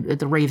comedy.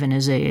 The Raven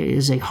is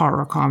a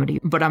horror comedy.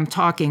 But I'm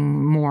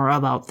talking more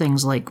about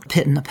things like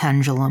Pit and the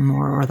Pendulum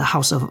or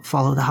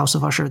Follow the House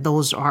of Usher.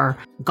 Those are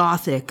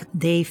Gothic.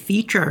 They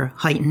feature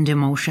heightened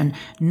emotion,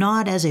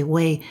 not as a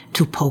way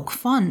to poke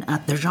fun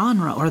at the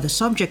genre or the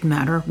subject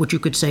matter, which you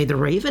could say The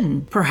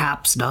Raven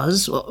perhaps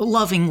does,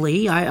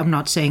 lovingly. I'm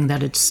not saying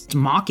that it's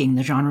mocking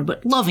the genre,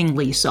 but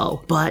lovingly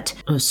so. But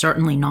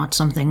certainly not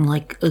something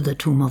like The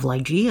Tomb of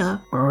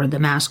Ligeia or The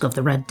Mask of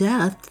the Red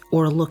Death,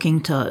 or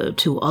looking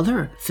to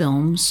other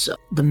films,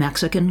 the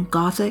Mexican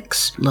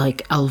Gothics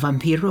like El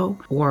Vampiro,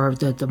 or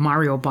the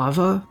Mario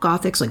Bava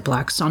Gothics like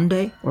Black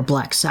Sunday or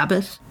Black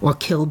Sabbath or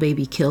Kill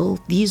Baby Kill.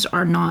 These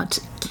are not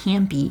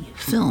campy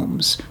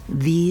films.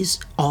 These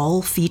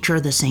all feature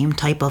the same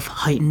type of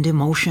heightened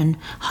emotion,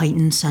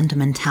 heightened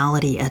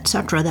sentimentality,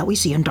 etc. that we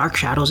see in Dark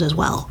Shadows as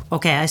well.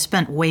 Okay, I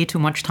spent way too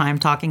much time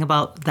talking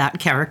about that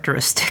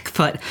characteristic,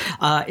 but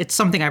it's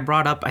something I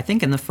brought up, I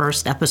think, in the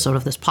first episode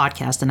of this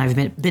podcast, and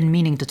I've been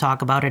meaning to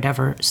talk about it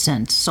ever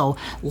since. So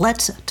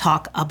let's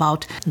talk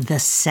about the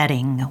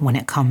setting when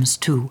it comes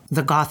to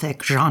the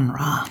Gothic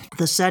genre.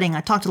 The setting,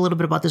 I talked a little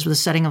bit about this with the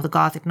setting of the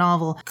Gothic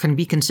novel, can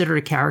be considered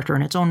a character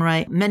in its own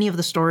right. Many of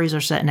the stories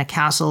are set in a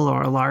castle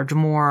or a large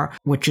moor,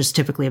 which is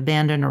typically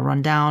abandoned or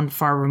run down,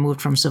 far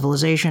removed from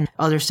civilization.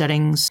 Other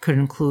settings could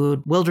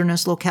include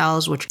wilderness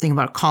locales, which think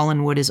about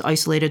Collinwood is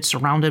isolated,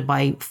 surrounded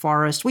by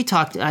forest.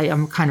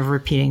 I'm kind of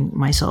repeating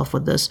myself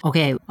with this.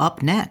 Okay,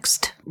 up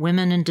next,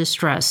 women in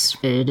distress.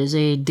 It is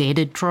a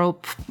dated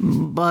trope,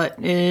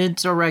 but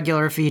it's a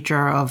regular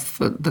feature of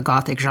the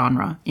Gothic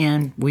genre,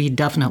 and we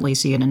definitely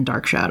see it in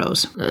Dark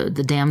Shadows.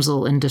 The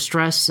damsel in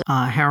distress,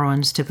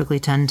 heroines typically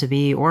tend to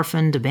be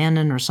orphaned,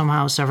 abandoned, or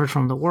somehow severed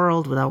from the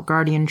world without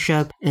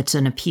guardianship. It's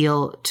an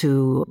appeal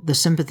to the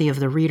sympathy of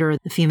the reader.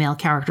 The female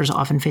characters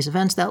often face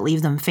events that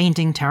leave them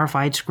fainting,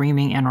 terrified,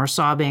 screaming, and or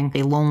sobbing.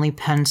 A lonely,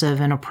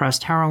 pensive, and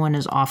oppressed heroine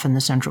is often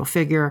the central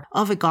figure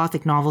of a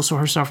Gothic novel, so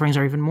her sufferings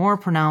are even more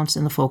pronounced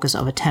in the focus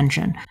of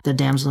attention. The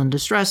damsel in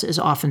distress is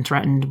often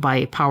threatened by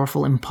a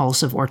powerful,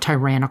 impulsive, or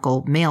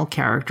tyrannical male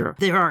character.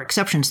 There are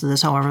exceptions to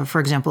this, however.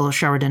 For example,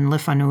 Sheridan Le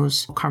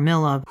Fanu's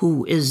Carmilla,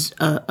 who is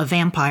a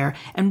vampire,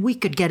 and we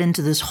could get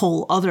into this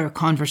whole other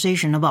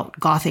conversation about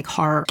Gothic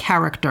horror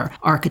character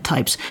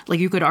archetypes. Like,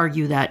 you could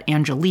argue that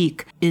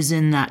Angelique is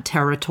in that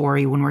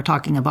territory when we're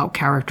talking about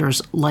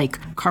characters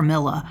like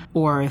Carmilla,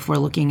 or if we're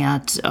looking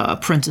at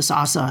Princess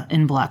Asa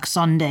in Black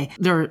Sunday.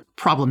 There are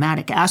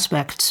problematic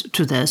aspects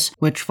to this,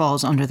 which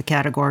falls under the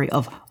category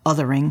of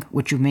othering,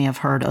 which you may have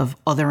heard of,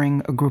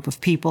 othering a group of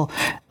people.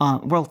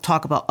 We'll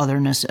talk about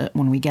otherness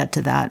when we get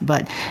to that.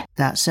 But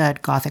that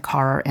said, Gothic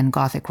horror and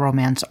Gothic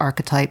romance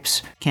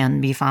archetypes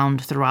can be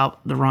found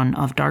throughout the run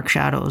of Dark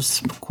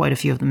Shadows. Quite a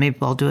few of them. Maybe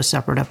I'll do a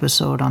separate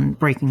episode on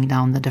breaking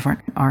down the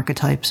different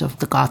archetypes of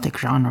the Gothic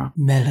genre.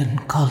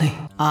 Melancholy.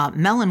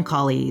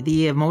 Melancholy.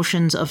 The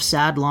emotions of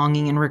sad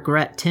longing and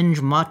regret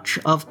tinge much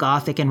of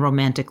Gothic and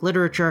romantic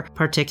literature,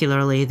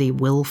 particularly the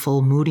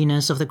willful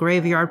moodiness of the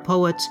graveyard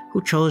poets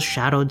who chose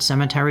shadows overshadowed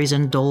cemeteries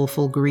and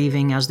doleful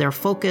grieving as their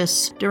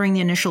focus. During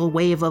the initial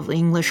wave of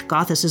English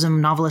Gothicism,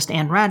 novelist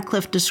Anne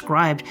Radcliffe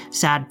described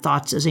sad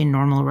thoughts as a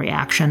normal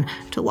reaction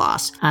to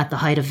loss. At the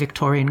height of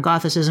Victorian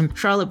Gothicism,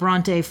 Charlotte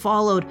Bronte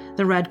followed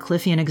the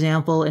Radcliffean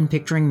example in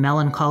picturing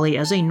melancholy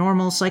as a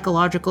normal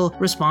psychological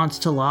response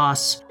to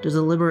loss. The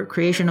deliberate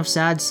creation of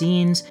sad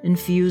scenes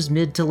infused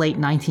mid to late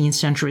 19th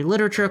century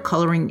literature,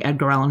 coloring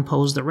Edgar Allan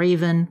Poe's The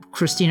Raven,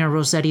 Christina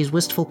Rossetti's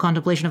wistful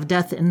contemplation of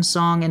death in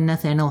song, and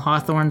Nathaniel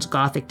Hawthorne's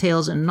Gothic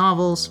tales and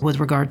novels. With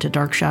regard to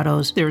Dark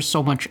Shadows, there's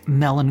so much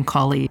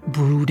melancholy,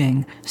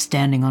 brooding,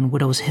 standing on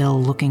Widow's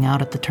Hill, looking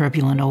out at the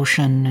turbulent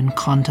ocean and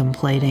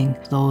contemplating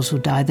those who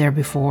died there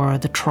before,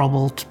 the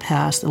troubled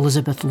past,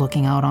 Elizabeth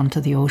looking out onto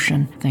the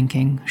ocean,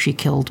 thinking she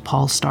killed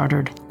Paul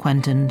Stoddard,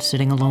 Quentin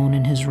sitting alone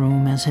in his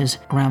room as his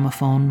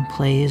gramophone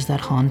plays that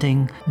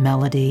haunting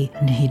melody,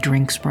 and he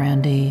drinks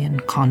brandy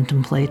and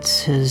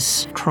contemplates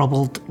his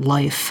troubled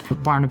life.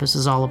 Barnabas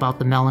is all about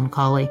the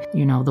melancholy,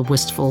 the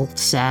wistful,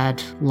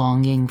 sad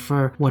longing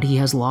for what he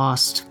has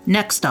lost.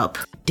 Next up,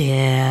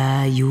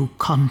 dare you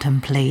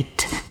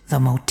contemplate the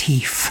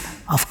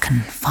motif of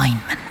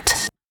confinement?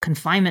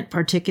 Confinement,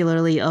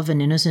 particularly of an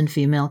innocent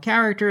female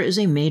character, is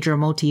a major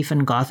motif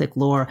in Gothic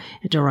lore.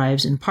 It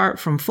derives in part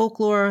from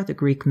folklore, the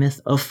Greek myth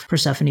of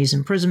Persephone's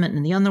imprisonment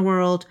in the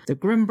underworld, the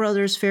Grimm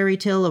brothers' fairy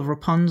tale of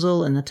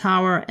Rapunzel in the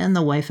Tower, and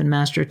the wife and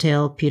master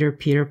tale Peter,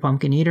 Peter,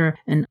 Pumpkin Eater,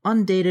 an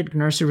undated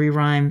nursery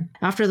rhyme.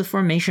 After the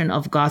formation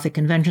of Gothic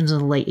conventions in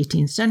the late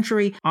 18th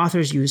century,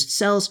 authors used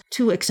cells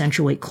to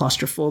accentuate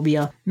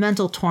claustrophobia,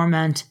 mental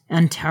torment,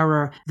 and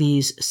terror.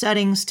 These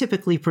settings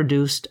typically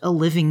produced a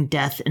living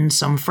death in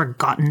some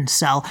forgotten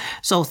cell.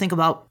 So think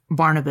about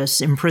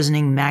Barnabas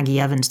imprisoning Maggie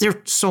Evans. There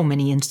are so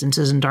many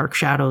instances in Dark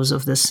Shadows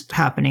of this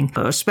happening,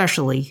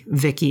 especially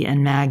Vicky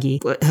and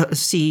Maggie.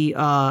 See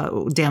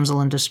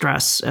Damsel in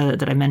Distress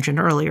that I mentioned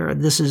earlier.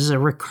 This is a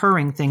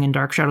recurring thing in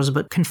Dark Shadows,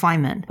 but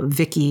confinement.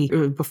 Vicky,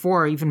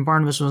 before even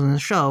Barnabas was in the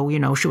show,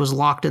 she was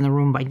locked in the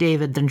room by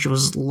David, then she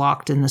was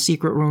locked in the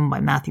secret room by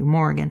Matthew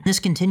Morgan.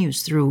 This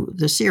continues through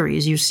the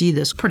series. You see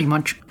this pretty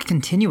much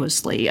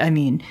continuously. I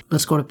mean,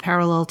 let's go to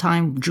Parallel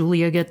Time.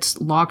 Julia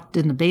gets locked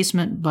in the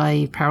basement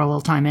by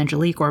Parallel Time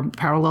Angelique, or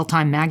Parallel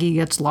Time Maggie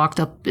gets locked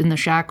up in the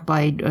shack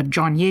by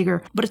John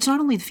Yeager. But it's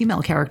not only the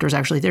female characters,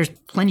 actually. There's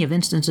plenty of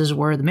instances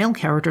where the male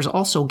characters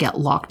also get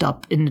locked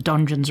up in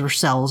dungeons or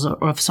cells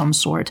of some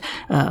sort.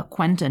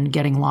 Quentin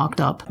getting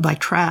locked up by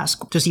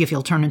Trask to see if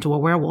he'll turn into a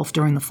werewolf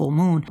during the full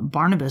moon.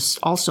 Barnabas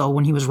also,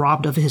 when he was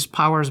robbed of his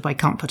powers by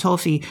Count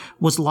Patofi,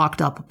 was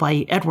locked up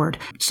by Edward.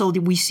 So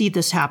we see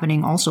this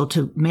happening also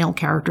to male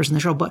characters in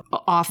the show, but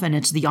often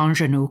it's the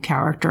ingenue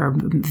character,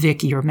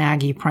 Vicky or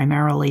Maggie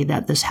primarily,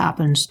 that this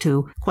happens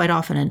to quite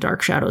often in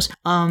Dark Shadows.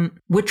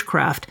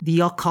 Witchcraft, the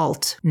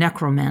occult,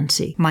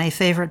 necromancy. My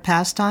favorite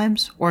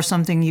pastimes, or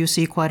something you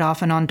see quite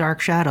often on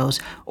Dark Shadows,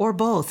 or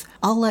both.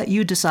 I'll let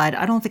you decide.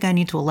 I don't think I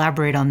need to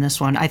elaborate on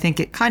this one. I think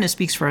it kind of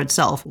speaks for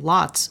itself.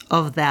 Lots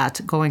of that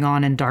going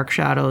on in Dark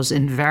Shadows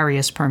in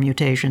various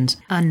permutations.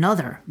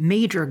 Another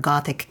major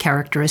Gothic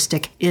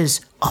characteristic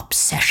is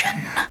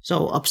obsession.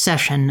 So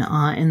obsession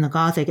in the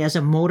Gothic, as a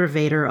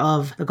motivator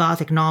of the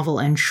Gothic novel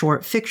and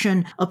short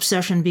fiction,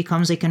 obsession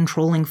becomes a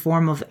controlling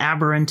form of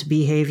aberrant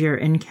behavior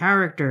in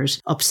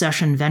characters.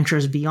 Obsession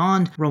ventures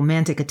beyond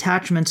romantic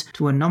attachments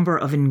to a number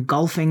of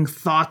engulfing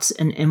thoughts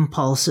and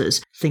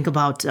impulses. Think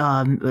about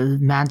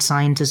mad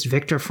scientist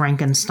Victor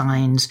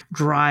Frankenstein's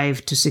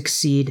drive to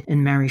succeed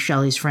in Mary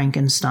Shelley's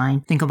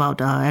Frankenstein. Think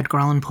about Edgar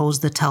Allan Poe's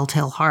The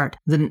Telltale Heart.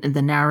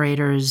 The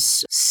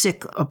narrator's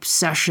sick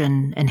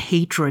obsession and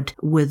hatred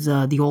with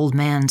the old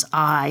man's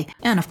eye.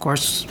 And of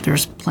course,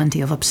 there's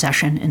plenty of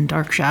obsession in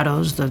Dark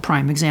Shadows. The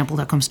prime example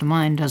that comes to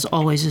mind, as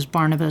always, is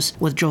Barnabas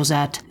with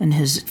Josette and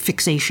his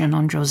fixation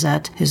on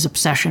Josette, his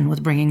obsession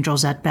with bringing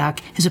Josette back,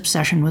 his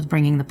obsession with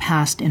bringing the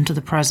past into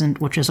the present,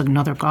 which is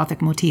another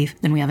Gothic motif.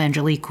 Then we have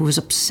Angelique, who is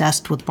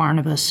obsessed with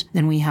Barnabas.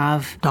 Then we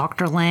have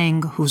Dr.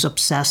 Lang, who's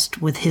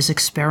obsessed with his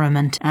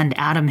experiment, and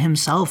Adam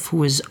himself,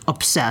 who is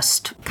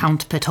obsessed.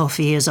 Count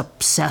Petofi is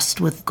obsessed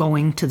with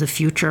going to the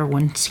future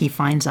once he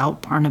finds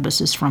out Barnabas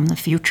is from the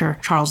future.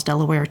 Charles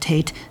Delaware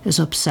Tate is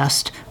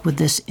obsessed with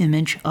this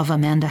image of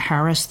Amanda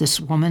Harris, this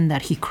woman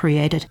that he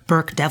created.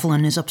 Burke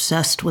Devlin is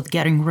obsessed with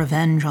getting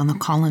revenge on the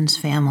Collins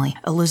family.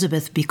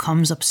 Elizabeth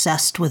becomes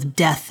obsessed with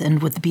death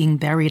and with being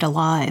buried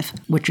alive,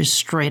 which is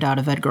straight out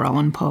of Edgar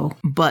Allan Poe.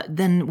 But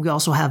then we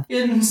also have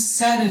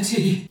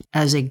insanity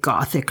as a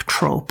Gothic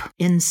trope.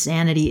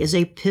 Insanity is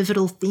a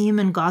pivotal theme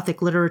in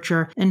Gothic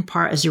literature, in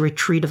part as a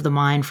retreat of the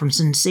mind from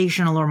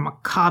sensational or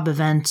macabre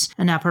events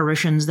and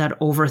apparitions that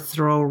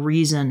overthrow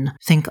reason.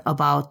 Think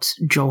about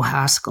Joe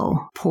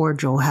Haskell. Poor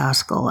Joe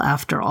Haskell,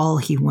 after all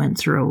he went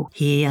through.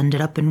 He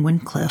ended up in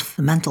Wyncliffe,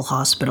 the mental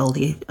hospital,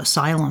 the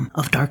asylum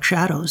of Dark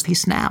Shadows. He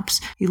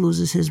snaps. He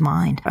loses his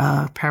mind.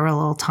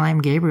 Parallel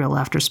Time Gabriel,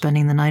 after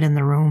spending the night in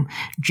the room.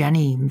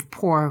 Jenny,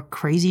 poor Or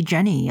Crazy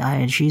Jenny.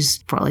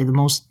 She's probably the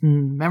most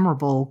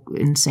memorable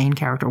insane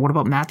character. What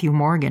about Matthew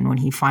Morgan when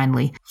he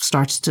finally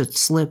starts to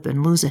slip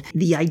and lose it?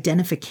 The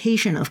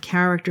identification of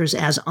characters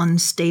as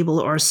unstable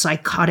or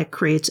psychotic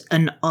creates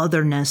an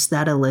otherness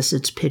that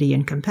elicits pity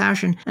and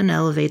compassion and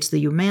elevates the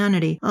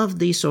humanity of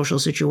the social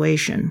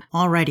situation.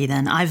 Alrighty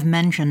then, I've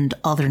mentioned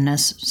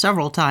otherness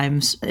several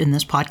times in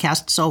this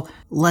podcast, so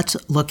let's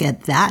look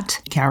at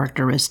that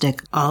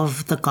characteristic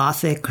of the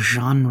Gothic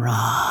genre.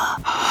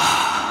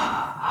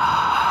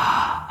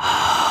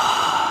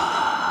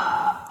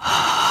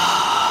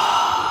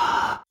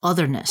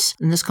 Otherness.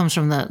 And this comes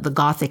from the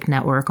Gothic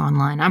network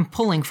online. I'm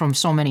pulling from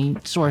so many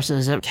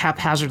sources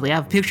haphazardly.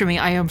 Picture me,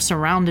 I am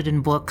surrounded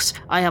in books.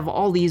 I have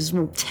all these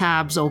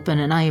tabs open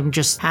and I am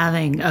just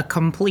having a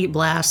complete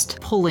blast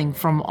pulling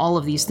from all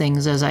of these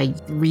things as I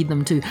read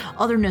them too.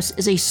 Otherness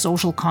is a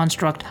social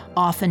construct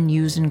often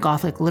used in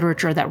Gothic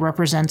literature that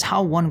represents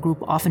how one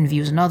group often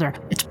views another.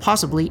 It's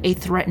possibly a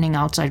threatening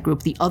outside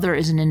group. The other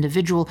is an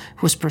individual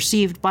who is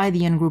perceived by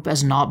the in-group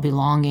as not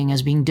belonging,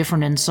 as being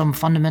different in some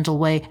fundamental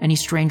way. Any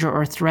stranger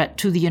or threat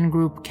to the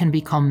in-group can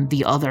become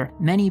the other.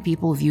 Many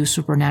people view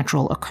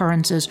supernatural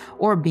occurrences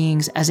or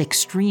beings as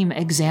extreme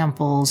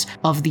examples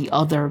of the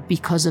other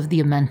because of the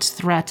immense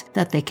threat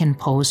that they can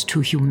pose to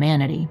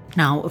humanity.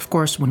 Now, of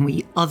course, when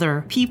we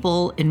other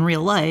people in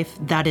real life,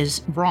 that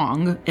is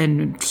wrong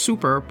and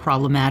super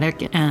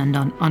problematic, and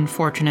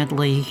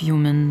unfortunately,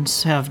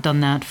 humans have done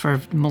that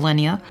for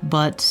millennia.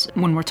 But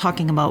when we're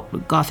talking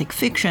about Gothic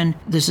fiction,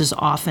 this is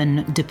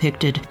often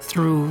depicted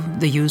through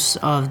the use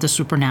of the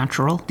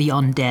supernatural, the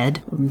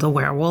undead, the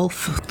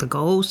werewolf, the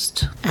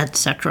ghost,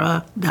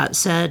 etc. That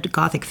said,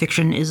 Gothic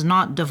fiction is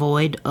not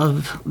devoid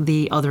of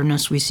the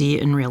otherness we see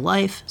in real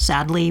life,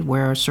 sadly,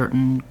 where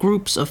certain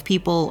groups of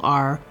people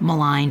are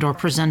maligned or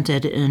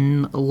presented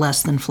in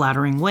less than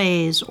flattering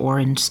ways or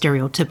in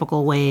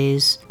stereotypical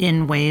ways,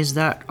 in ways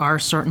that are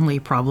certainly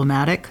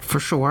problematic, for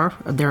sure.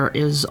 There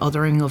is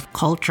othering of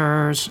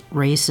cultures,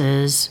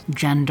 races,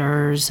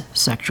 genders,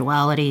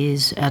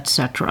 sexualities,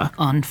 etc.,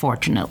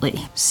 unfortunately.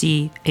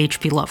 See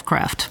H.P.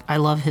 Lovecraft. I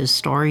love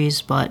his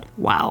stories, but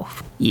wow,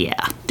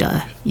 yeah,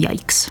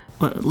 yikes.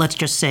 Let's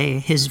just say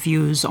his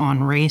views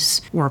on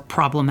race were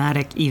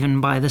problematic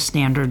even by the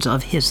standards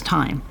of his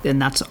time,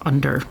 and that's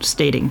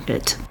understating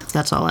it.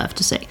 That's all I have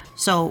to say.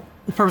 So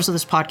the purpose of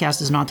this podcast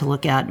is not to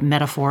look at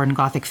metaphor in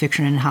Gothic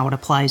fiction and how it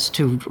applies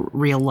to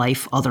real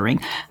life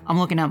othering. I'm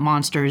looking at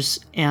monsters,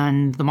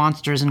 and the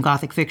monsters in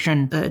Gothic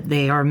fiction,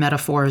 they are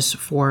metaphors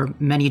for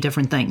many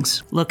different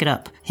things. Look it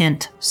up.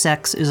 Hint,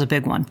 sex is a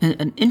big one.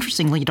 And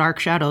interestingly, Dark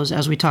Shadows,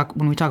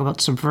 when we talk about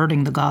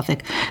subverting the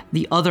Gothic,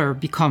 the other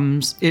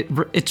becomes,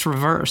 it's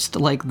reversed.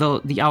 Like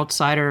the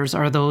outsiders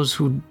are those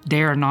who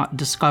dare not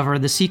discover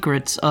the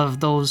secrets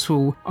of those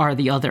who are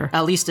the other.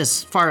 At least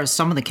as far as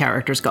some of the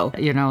characters go,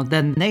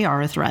 then they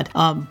are a threat.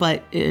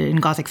 But in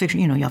Gothic fiction,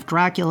 you have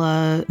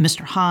Dracula,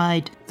 Mr.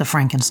 Hyde, the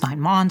Frankenstein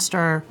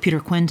monster, Peter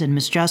Quint and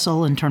Miss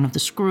Jessel in Turn of the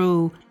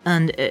Screw.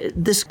 And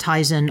this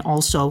ties in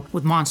also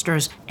with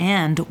monsters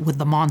and with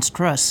the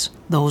monstrous,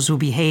 those who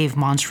behave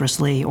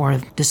monstrously or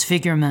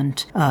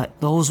disfigurement,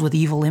 those with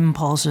evil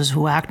impulses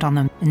who act on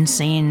them,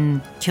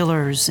 insane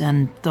killers,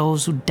 and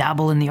those who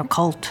dabble in the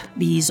occult.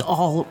 These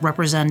all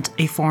represent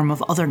a form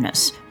of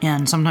otherness,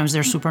 and sometimes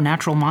they're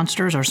supernatural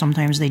monsters or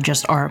sometimes they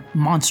just are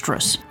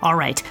monstrous. All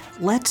right,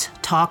 let's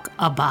talk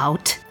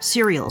about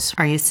serials.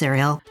 Are you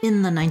serial?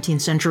 In the 19th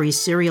century,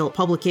 serial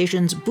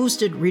publications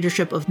boosted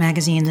readership of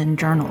magazines and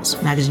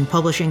journals. Magazine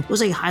publishing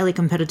was a highly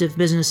competitive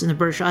business in the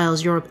British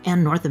Isles, Europe,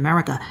 and North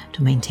America.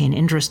 To maintain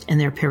interest in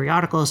their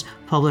periodicals,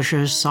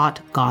 publishers sought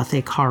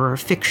Gothic horror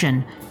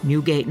fiction,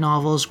 Newgate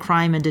novels,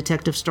 crime and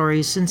detective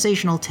stories,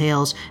 sensational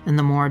tales, and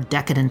the more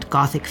decadent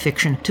Gothic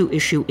fiction to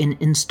issue in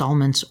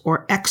installments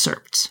or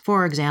excerpts.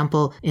 For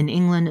example, in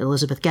England,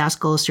 Elizabeth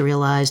Gaskell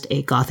serialized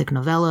a Gothic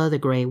novella, The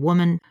Grey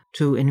Woman.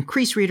 To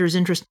increase readers'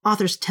 interest,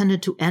 authors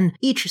tended to end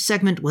each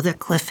segment with a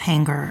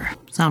cliffhanger.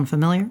 Sound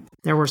familiar?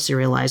 There were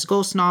serialized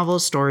ghost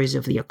novels, stories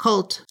of the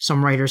occult.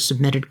 Some writers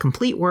submitted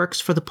complete works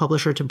for the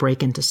publisher to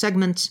break into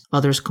segments.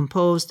 Others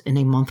composed in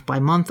a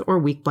month-by-month or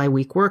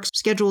week-by-week work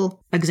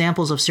schedule.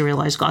 Examples of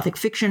serialized Gothic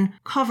fiction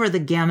cover the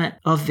gamut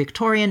of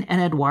Victorian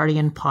and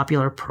Edwardian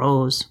popular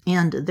prose.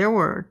 And there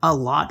were a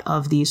lot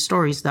of these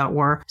stories that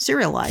were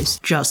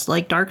serialized, just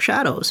like Dark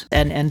Shadows,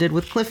 and ended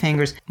with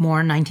cliffhangers.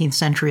 More 19th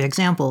century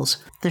examples.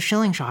 The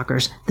Shilling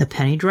Shockers, the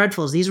Penny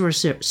Dreadfuls, these were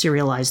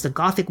serialized. The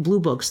Gothic Blue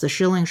Books, the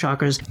Shilling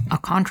Shockers, a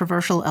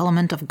controversial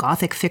element of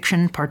Gothic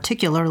fiction,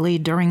 particularly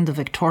during the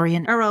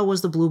Victorian era,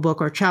 was the Blue Book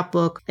or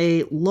Chapbook,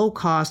 a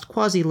low-cost,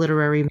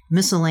 quasi-literary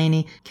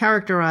miscellany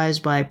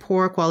characterized by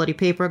poor quality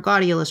paper,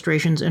 gaudy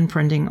illustrations, and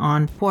printing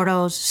on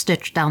quartos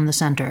stitched down the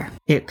center.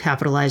 It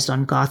capitalized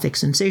on Gothic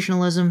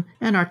sensationalism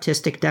and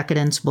artistic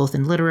decadence, both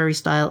in literary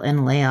style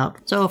and layout.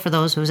 So for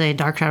those who say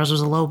Dark Shadows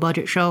was a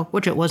low-budget show,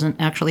 which it wasn't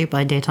actually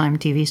by daytime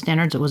TV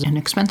standards, it was an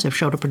expensive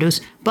show to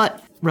produce,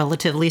 but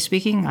Relatively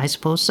speaking, I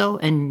suppose so.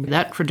 And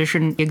that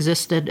tradition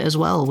existed as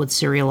well with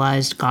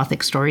serialized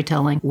Gothic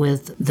storytelling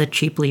with the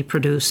cheaply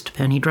produced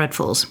penny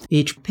dreadfuls.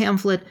 Each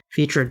pamphlet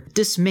featured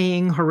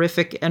dismaying,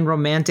 horrific, and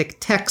romantic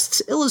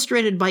texts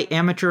illustrated by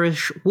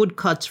amateurish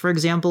woodcuts, for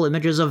example,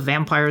 images of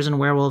vampires and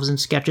werewolves and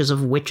sketches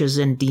of witches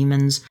and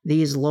demons.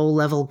 These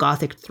low-level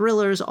Gothic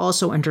thrillers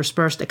also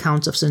interspersed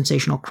accounts of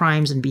sensational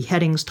crimes and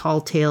beheadings,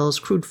 tall tales,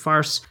 crude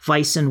farce,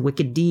 vice and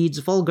wicked deeds,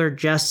 vulgar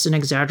jests, and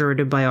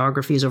exaggerated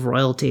biographies of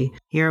royalty.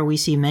 Here we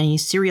see many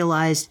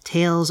serialized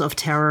tales of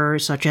terror,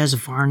 such as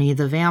Varney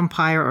the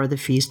Vampire or The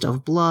Feast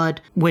of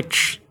Blood,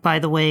 which, by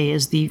the way,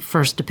 is the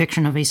first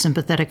depiction of a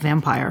sympathetic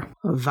vampire.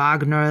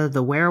 Wagner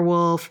the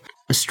Werewolf,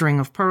 A String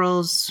of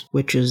Pearls,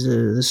 which is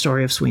the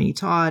story of Sweeney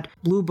Todd.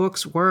 Blue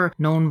books were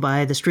known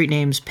by the street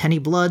names Penny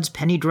Bloods,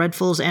 Penny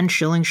Dreadfuls, and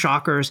Shilling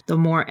Shockers. The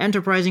more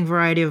enterprising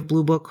variety of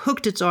Blue Book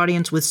hooked its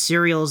audience with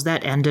serials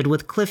that ended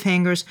with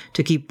cliffhangers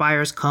to keep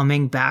buyers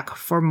coming back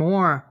for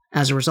more.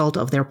 As a result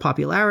of their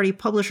popularity,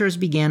 publishers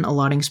began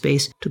allotting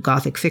space to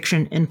Gothic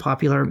fiction in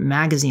popular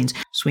magazines.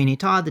 Sweeney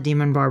Todd, The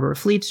Demon Barber of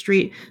Fleet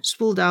Street,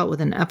 spooled out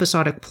with an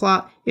episodic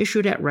plot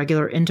issued at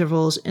regular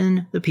intervals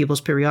in the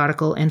People's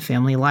Periodical and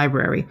Family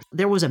Library.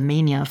 There was a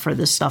mania for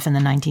this stuff in the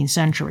 19th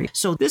century.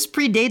 So this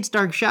predates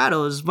Dark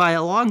Shadows by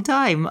a long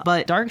time,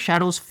 but Dark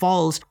Shadows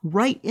falls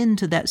right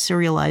into that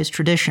serialized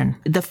tradition.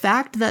 The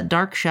fact that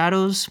Dark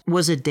Shadows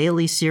was a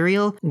daily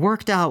serial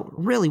worked out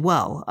really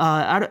well.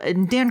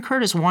 And Dan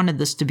Curtis wanted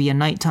this to be a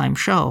nighttime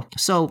show.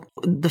 So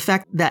the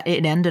fact that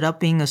it ended up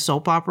being a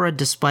soap opera,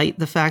 despite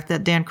the fact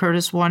that Dan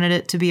Curtis wanted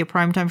it to be a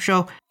primetime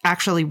show,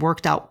 actually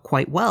worked out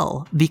quite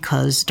well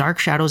because Dark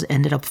Shadows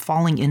ended up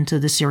falling into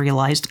the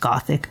serialized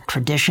Gothic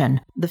tradition.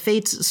 The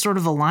fates sort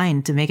of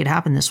aligned to make it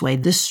happen this way.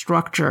 This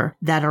structure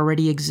that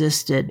already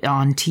existed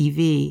on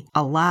TV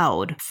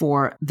allowed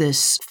for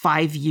this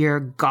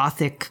 5-year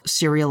Gothic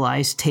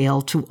serialized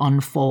tale to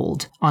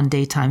unfold on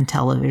daytime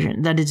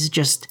television. That is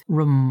just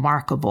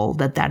remarkable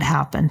that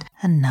happened.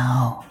 And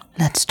now,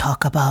 let's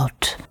talk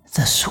about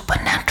the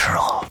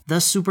supernatural.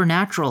 The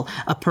supernatural,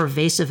 a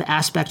pervasive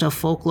aspect of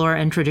folklore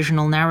and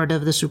traditional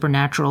narrative. The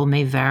supernatural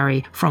may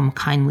vary from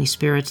kindly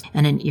spirits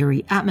and an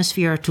eerie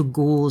atmosphere to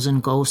ghouls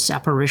and ghosts,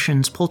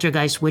 apparitions,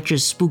 poltergeists,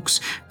 witches,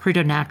 spooks,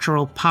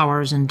 preternatural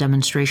powers, and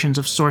demonstrations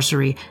of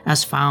sorcery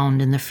as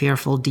found in the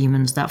fearful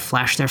demons that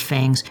flash their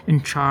fangs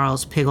in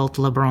Charles Pigalt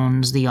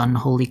Lebrun's The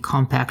Unholy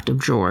Compact of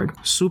Jord.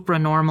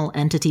 Supranormal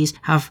entities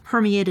have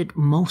permeated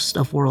most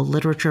of world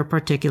literature,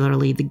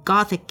 particularly the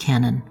Gothic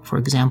canon. For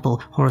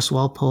example, Horace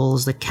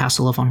Walpole's The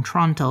Castle of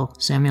Otranto,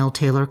 Samuel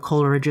Taylor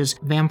Coleridge's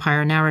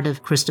vampire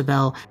narrative,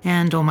 Christabel,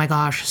 and oh my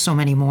gosh, so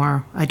many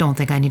more. I don't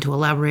think I need to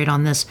elaborate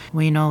on this.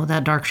 We know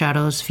that Dark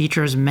Shadows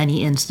features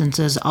many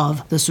instances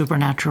of the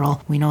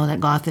supernatural. We know that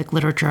Gothic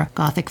literature,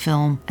 Gothic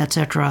film,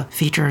 etc.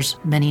 features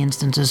many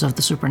instances of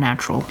the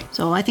supernatural.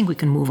 So I think we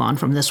can move on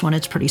from this one.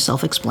 It's pretty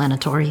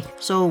self-explanatory.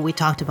 So we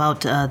talked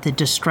about the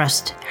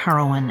distressed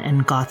heroine in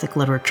Gothic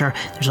literature.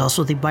 There's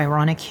also the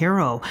Byronic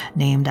hero,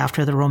 named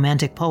after the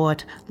Romantic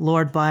poet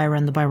Lord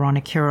Byron. The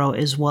Byronic hero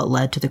is what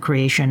led to the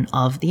creation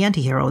of the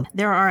antihero.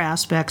 There are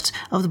aspects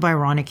of the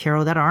Byronic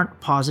hero that aren't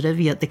positive,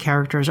 yet the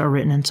characters are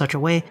written in such a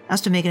way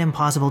as to make it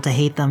impossible to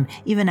hate them,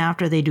 even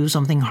after they do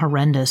something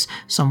horrendous.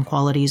 Some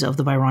qualities of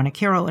the Byronic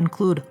hero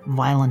include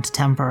violent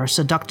temper,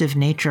 seductive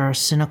nature,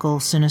 cynical,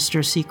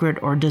 sinister secret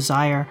or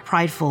desire,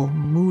 prideful,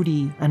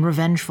 moody, and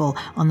revengeful.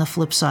 On the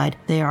flip side,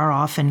 they are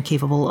often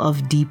capable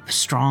of deep,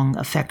 strong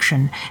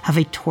affection, have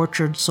a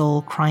tortured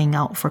soul crying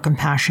out for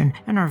compassion,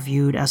 and are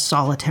viewed as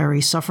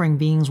solitary, suffering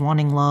beings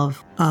wanting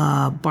love.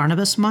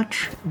 Barnabas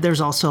much?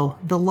 There's also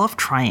the love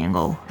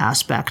triangle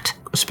aspect,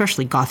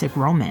 especially Gothic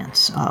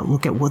romance.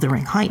 Look at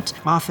Wuthering Heights.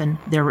 Often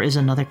there is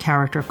another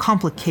character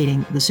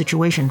complicating the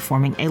situation,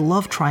 forming a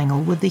love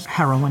triangle with the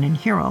heroine and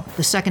hero.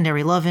 The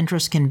secondary love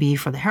interest can be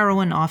for the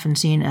heroine, often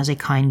seen as a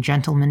kind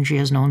gentleman she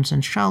has known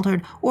since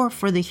childhood, or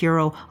for the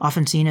hero,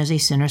 often seen as a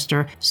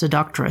sinister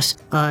seductress.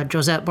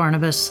 Josette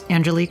Barnabas,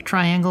 Angelique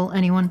triangle,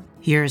 anyone?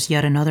 Here's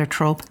yet another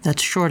trope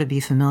that's sure to be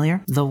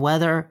familiar. The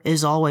weather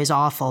is always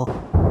awful.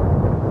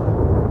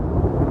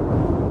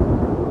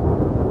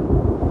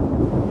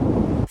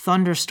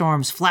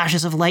 Thunderstorms,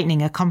 flashes of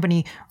lightning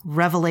accompany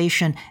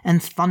revelation,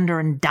 and thunder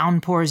and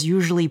downpours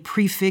usually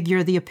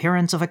prefigure the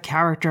appearance of a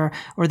character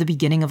or the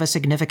beginning of a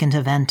significant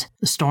event.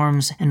 The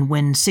storms and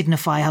wind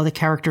signify how the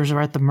characters are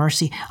at the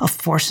mercy of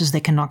forces they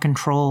cannot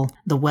control.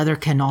 The weather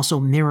can also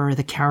mirror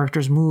the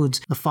character's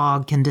moods. The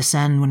fog can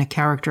descend when a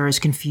character is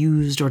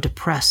confused or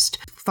depressed.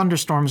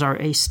 Thunderstorms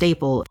are a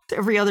staple.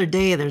 Every other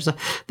day there's a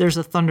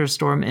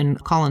thunderstorm in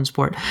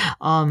Collinsport.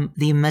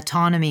 The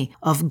metonymy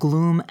of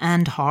gloom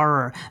and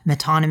horror.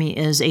 Metonymy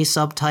is a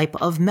subtype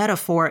of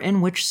metaphor in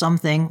which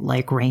something,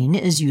 like rain,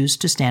 is used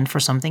to stand for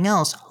something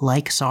else,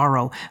 like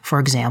sorrow. For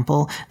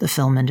example, the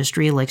film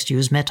industry likes to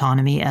use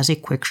metonymy as a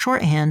quick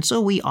shorthand, so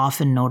we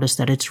often notice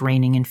that it's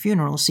raining in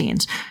funeral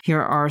scenes.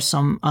 Here are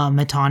some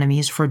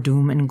metonymies for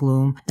doom and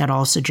gloom that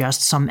all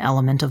suggest some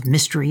element of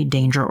mystery,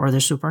 danger, or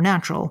the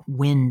supernatural.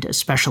 Wind,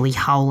 especially especially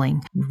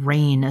howling,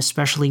 rain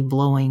especially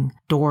blowing,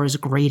 doors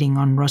grating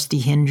on rusty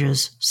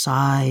hinges,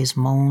 sighs,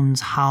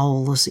 moans,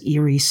 howls,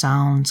 eerie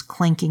sounds,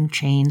 clanking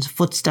chains,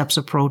 footsteps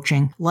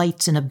approaching,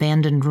 lights in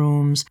abandoned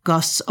rooms,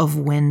 gusts of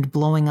wind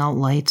blowing out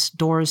lights,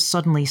 doors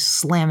suddenly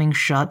slamming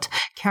shut,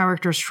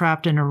 characters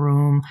trapped in a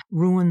room,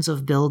 ruins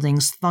of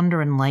buildings,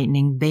 thunder and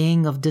lightning,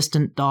 baying of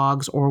distant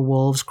dogs or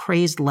wolves,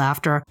 crazed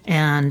laughter,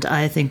 and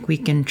I think we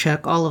can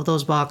check all of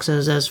those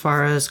boxes as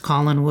far as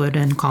Collinwood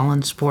and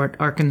Collinsport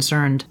are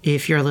concerned.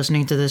 If you're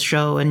listening to this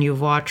show and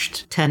you've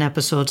watched 10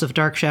 episodes of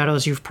Dark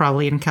Shadows, you've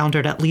probably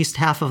encountered at least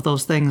half of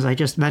those things I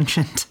just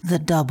mentioned. The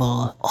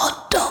double or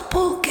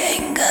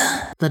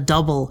doppelganger. The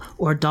double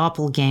or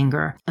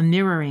doppelganger, a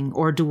mirroring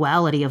or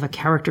duality of a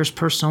character's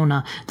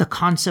persona. The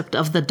concept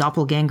of the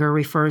doppelganger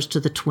refers to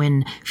the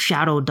twin,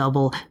 shadow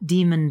double,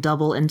 demon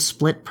double, and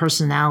split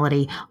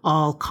personality,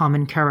 all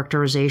common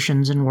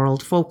characterizations in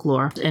world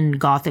folklore. In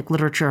Gothic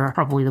literature,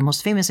 probably the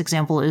most famous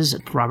example is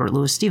Robert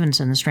Louis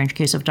Stevenson, The Strange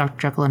Case of Dr.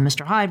 Jekyll and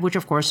Mr. Hyde, which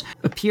of course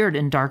appeared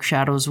in Dark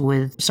Shadows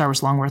with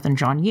Cyrus Longworth and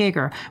John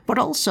Yeager, but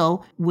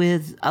also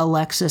with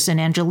Alexis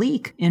and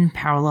Angelique. In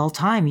parallel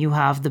time, you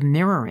have the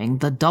mirroring,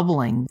 the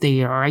doubling.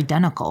 They are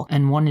identical,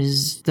 and one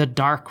is the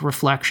dark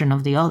reflection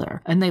of the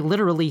other. And they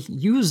literally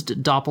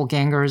used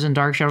doppelgangers in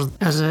Dark Shadows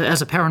as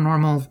a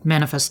paranormal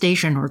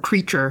manifestation or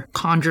creature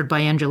conjured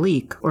by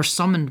Angelique or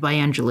summoned by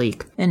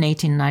Angelique in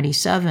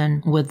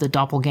 1897 with the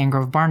doppelganger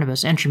of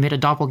Barnabas, and she made a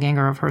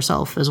doppelganger of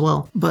herself as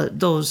well.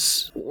 But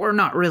those were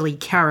not really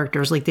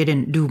characters, like they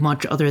didn't do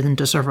much other than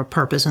to serve a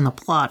purpose in the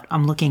plot.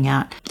 I'm looking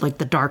at like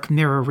the dark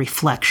mirror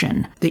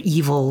reflection, the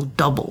evil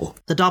double.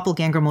 The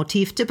doppelganger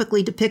motif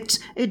typically depicts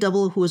a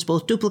double who is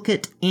both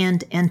duplicate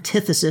and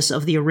antithesis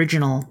of the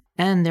original.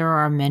 And there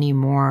are many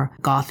more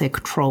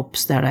Gothic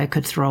tropes that I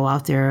could throw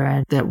out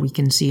there that we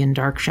can see in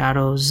Dark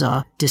Shadows.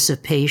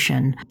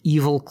 Dissipation,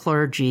 evil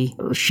clergy,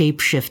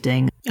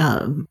 shape-shifting,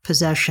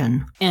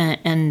 possession.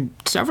 And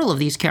several of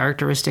these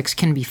characteristics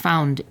can be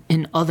found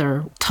in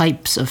other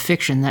types of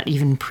fiction that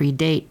even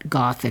predate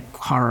Gothic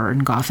horror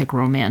and Gothic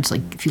romance.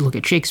 Like if you look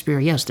at Shakespeare,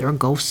 yes, there are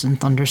ghosts and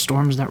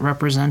thunderstorms that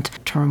represent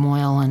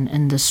turmoil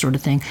and this sort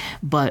of thing.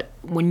 But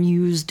when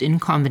used in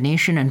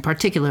combination, and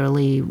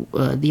particularly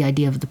the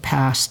idea of the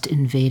past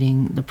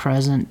invading the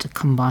present,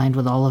 combined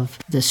with all of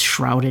this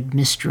shrouded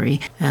mystery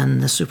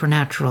and the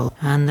supernatural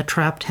and the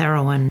trapped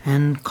heroine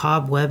and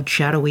cobwebbed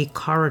shadowy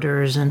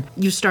corridors, and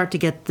you start to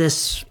get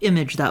this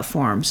image that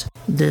forms,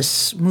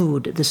 this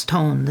mood, this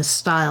tone, this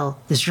style,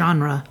 this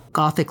genre.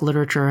 Gothic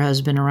literature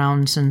has been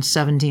around since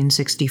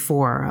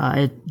 1764.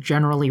 It's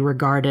generally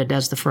regarded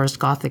as the first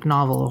Gothic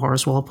novel,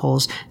 Horace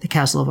Walpole's The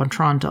Castle of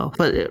Otranto.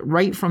 But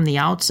right from the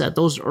outset,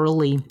 those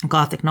early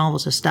Gothic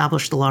novels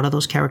established a lot of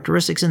those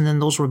characteristics, and then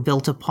those were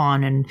built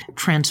upon and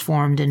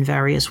transformed in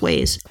various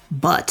ways.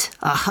 But,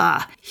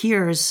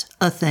 here's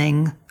a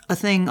thing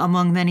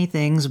among many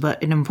things,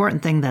 but an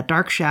important thing that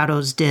Dark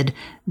Shadows did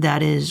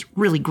that is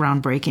really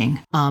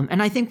groundbreaking.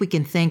 And I think we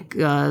can thank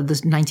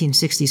the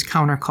 1960s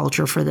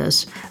counterculture for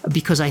this,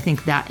 because I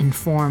think that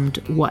informed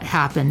what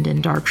happened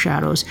in Dark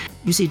Shadows.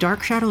 You see,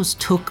 Dark Shadows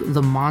took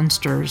the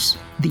monsters,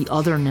 the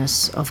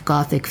otherness of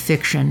Gothic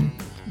fiction,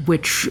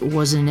 which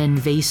was an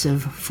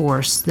invasive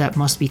force that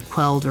must be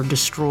quelled or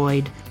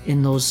destroyed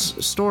in those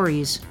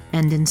stories,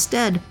 and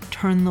instead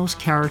turn those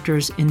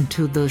characters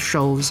into the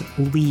show's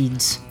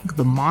leads.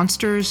 The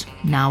monsters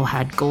now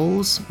had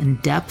goals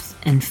and depth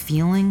and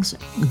feelings.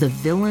 The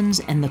villains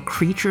and the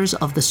creatures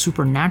of the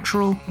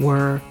supernatural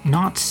were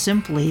not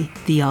simply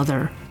the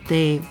other.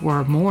 They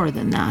were more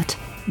than that.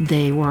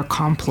 They were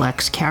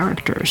complex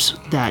characters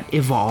that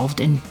evolved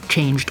and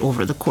changed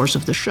over the course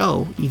of the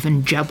show.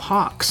 Even Jeb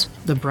Hawks,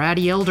 the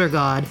bratty elder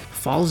god,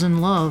 falls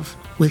in love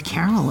with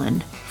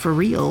Carolyn for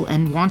real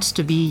and wants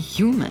to be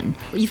human.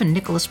 Even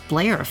Nicholas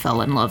Blair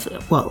fell in love.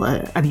 Well,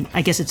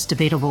 I guess it's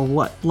debatable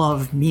what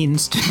love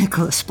means to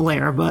Nicholas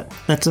Blair, but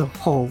that's a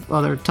whole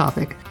other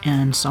topic.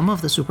 And some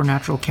of the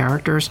supernatural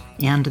characters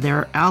and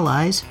their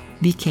allies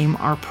became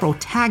our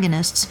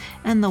protagonists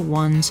and the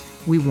ones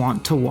we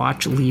want to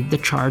watch lead the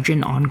charge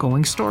in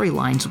ongoing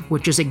storylines,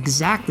 which is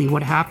exactly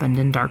what happened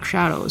in Dark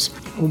Shadows.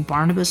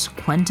 Barnabas,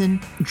 Quentin,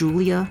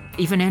 Julia,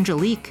 even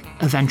Angelique,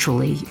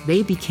 eventually,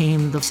 they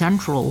became the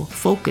central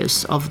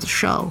focus of the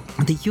show.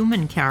 The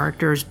human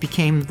characters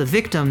became the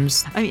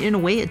victims. I mean, in a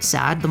way, it's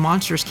sad. The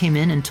monsters came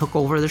in and took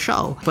over the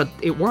show, but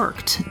it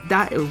worked.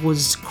 That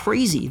was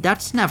crazy.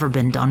 That's never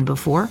been done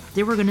before.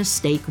 They were going to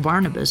stake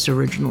Barnabas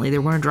originally. They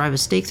were going to drive a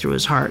stake through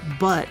his heart,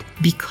 but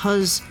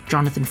because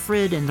Jonathan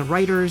Frid and the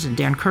writers and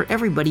Dan Kurt,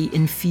 everybody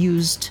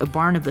infused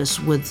Barnabas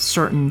with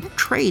certain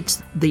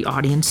traits, the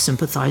audience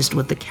sympathized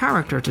with the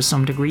character to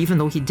some degree, even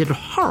though he did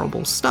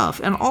horrible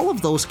stuff. And all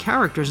of those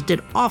characters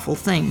did awful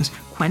things.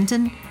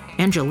 Quentin,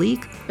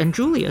 Angelique, and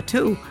Julia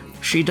too.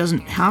 She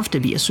doesn't have to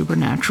be a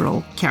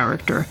supernatural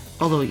character.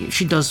 although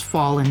she does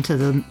fall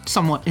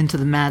somewhat into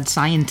the mad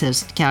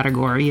scientist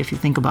category, if you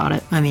think about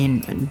it. I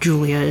mean,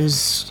 Julia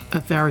is a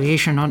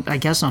variation on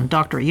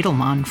Dr.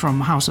 Edelman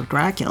from House of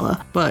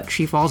Dracula, but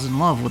she falls in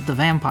love with the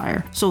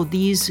vampire. So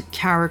these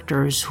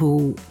characters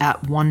who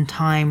at one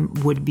time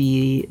would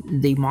be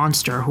the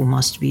monster who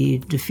must be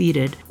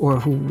defeated, or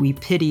who we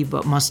pity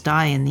but must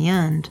die in the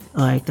end,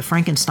 like the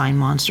Frankenstein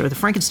monster. The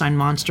Frankenstein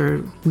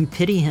monster, we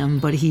pity him,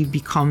 but he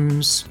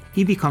becomes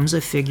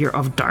a figure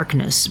of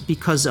darkness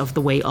because of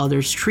the way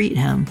others treat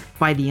him.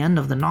 By the end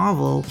of the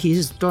novel,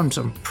 he's done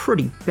some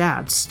pretty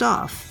bad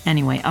stuff.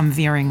 Anyway, I'm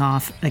veering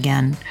off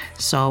again,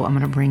 so I'm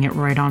going to bring it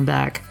right on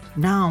back.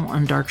 Now,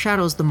 on Dark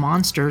Shadows, the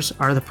monsters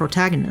are the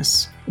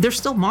protagonists. They're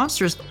still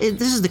monsters.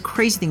 This is the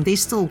crazy thing. They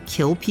still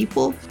kill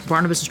people.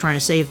 Barnabas is trying to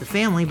save the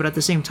family, but at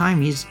the same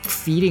time, he's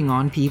feeding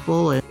on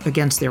people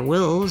against their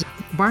wills.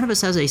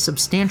 Barnabas has a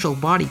substantial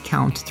body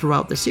count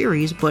throughout the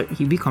series, but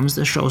he becomes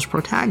the show's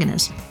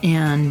protagonist.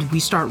 And we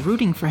start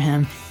rooting for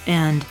him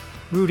and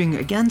rooting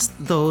against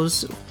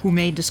those who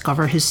may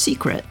discover his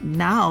secret.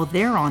 Now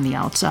they're on the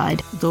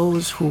outside.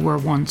 Those who were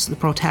once the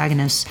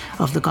protagonists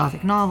of the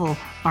Gothic novel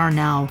are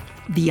now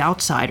the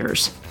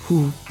outsiders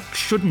who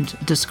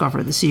shouldn't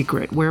discover the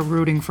secret. We're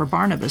rooting for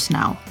Barnabas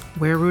now.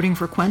 We're rooting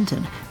for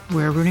Quentin.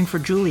 We're rooting for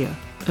Julia.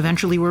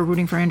 Eventually we're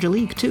rooting for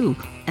Angelique too.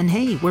 And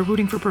hey, we're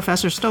rooting for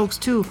Professor Stokes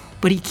too,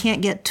 but he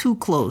can't get too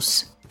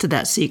close to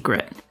that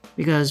secret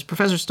because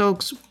Professor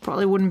Stokes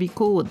probably wouldn't be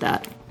cool with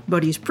that.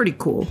 But he's pretty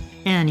cool,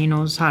 and he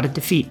knows how to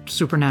defeat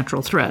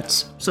supernatural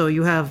threats. So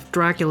you have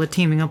Dracula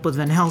teaming up with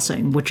Van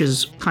Helsing, which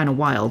is kind of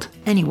wild.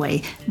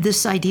 Anyway,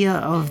 this idea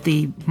of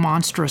the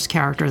monstrous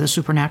character, the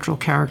supernatural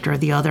character,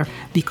 the other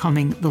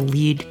becoming the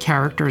lead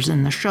characters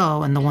in the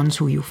show and the ones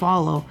who you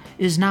follow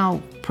is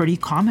now pretty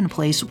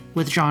commonplace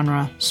with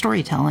genre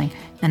storytelling,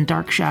 and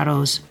Dark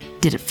Shadows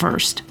did it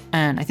first.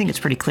 And I think it's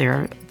pretty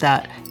clear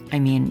that,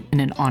 in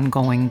an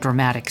ongoing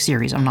dramatic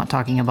series, I'm not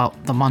talking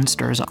about the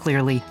monsters.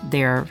 Clearly,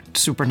 they're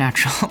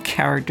supernatural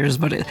characters,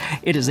 but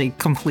it is a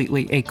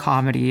comedy, a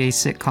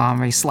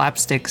sitcom, a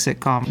slapstick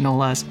sitcom, no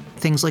less.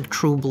 Things like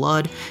True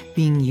Blood,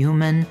 Being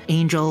Human,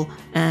 Angel,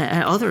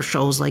 and other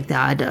shows like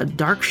that.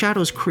 Dark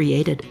Shadows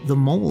created the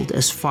mold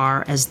as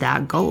far as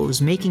that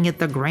goes, making it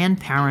the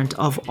grandparent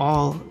of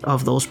all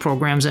of those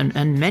programs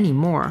and many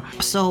more.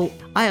 So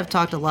I have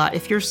talked a lot.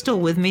 If you're still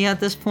with me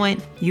at this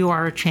point, you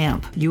are a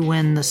champ. You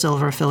win the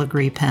silver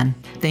filigree pen.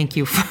 Thank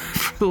you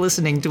for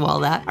listening to all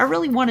that. I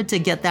really wanted to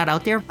get that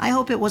out there. I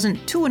hope it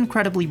wasn't too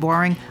incredibly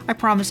boring. I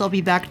promise I'll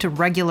be back to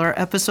regular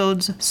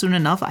episodes soon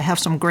enough. I have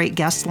some great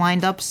guests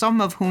lined up,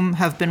 some of whom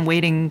have been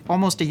waiting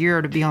almost a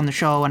year to be on the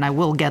show, and I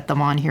will get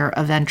them on here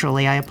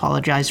eventually. I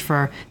apologize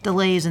for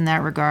delays in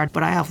that regard,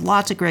 but I have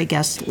lots of great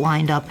guests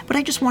lined up. But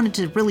I just wanted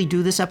to really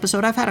do this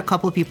episode. I've had a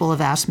couple of people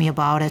have asked me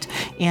about it,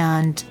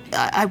 and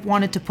I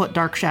wanted to put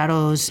Dark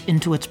Shadows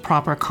into its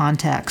proper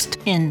context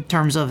in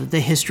terms of the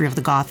history of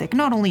the Gothic.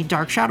 Not only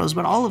Dark Shadows,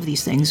 but all of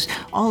these things,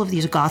 all of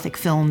these Gothic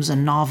films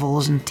and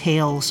novels and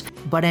tales.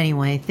 But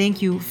anyway,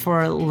 thank you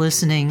for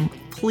listening.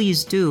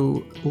 Please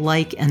do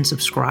like and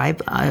subscribe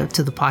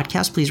to the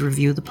podcast. Please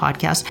review the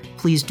podcast.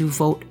 Please do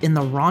vote in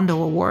the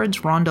Rondo Awards,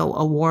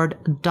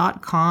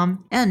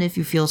 rondoaward.com. And if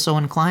you feel so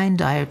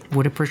inclined, I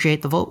would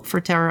appreciate the vote for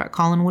Tara at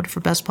Collinwood for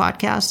Best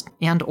Podcast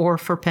and or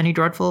for Penny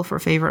Dreadful for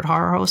Favorite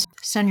Horror Host.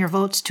 Send your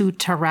votes to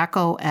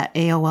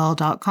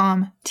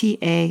taraco@aol.com,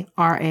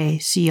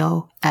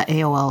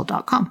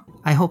 TARACO@aol.com.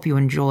 I hope you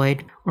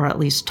enjoyed, or at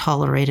least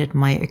tolerated,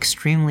 my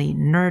extremely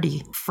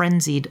nerdy,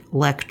 frenzied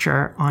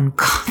lecture on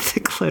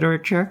Gothic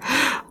literature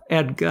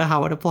and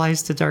how it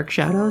applies to Dark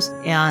Shadows.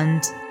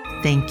 And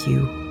thank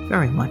you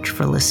very much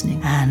for listening.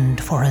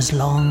 And for as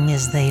long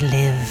as they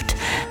lived,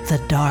 the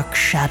Dark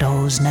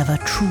Shadows never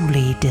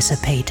truly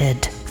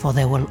dissipated, for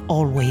there will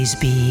always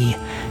be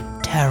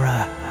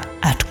terror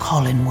at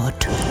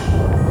Collinwood.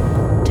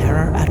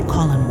 Terror at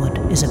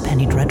Collinwood is a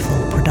Penny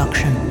Dreadful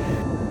production.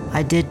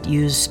 I did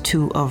use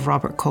 2 of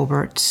Robert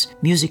Cobert's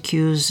music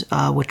cues,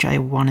 which I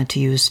wanted to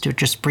use to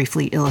just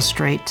briefly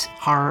illustrate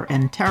horror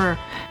and terror.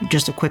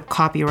 Just a quick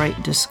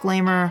copyright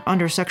disclaimer.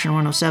 Under Section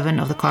 107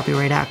 of the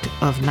Copyright Act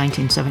of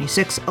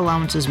 1976,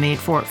 allowances made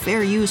for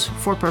fair use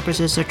for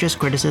purposes such as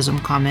criticism,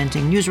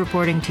 commenting, news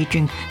reporting,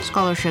 teaching,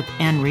 scholarship,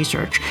 and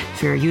research.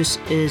 Fair use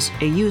is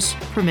a use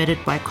permitted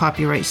by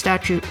copyright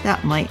statute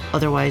that might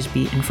otherwise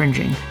be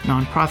infringing.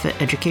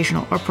 Nonprofit,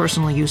 educational, or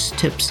personal use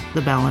tips the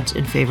balance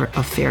in favor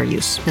of fair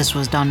use. This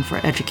was done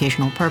for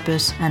educational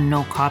purpose, and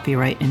no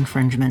copyright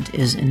infringement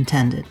is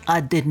intended.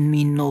 I didn't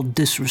mean no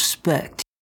disrespect.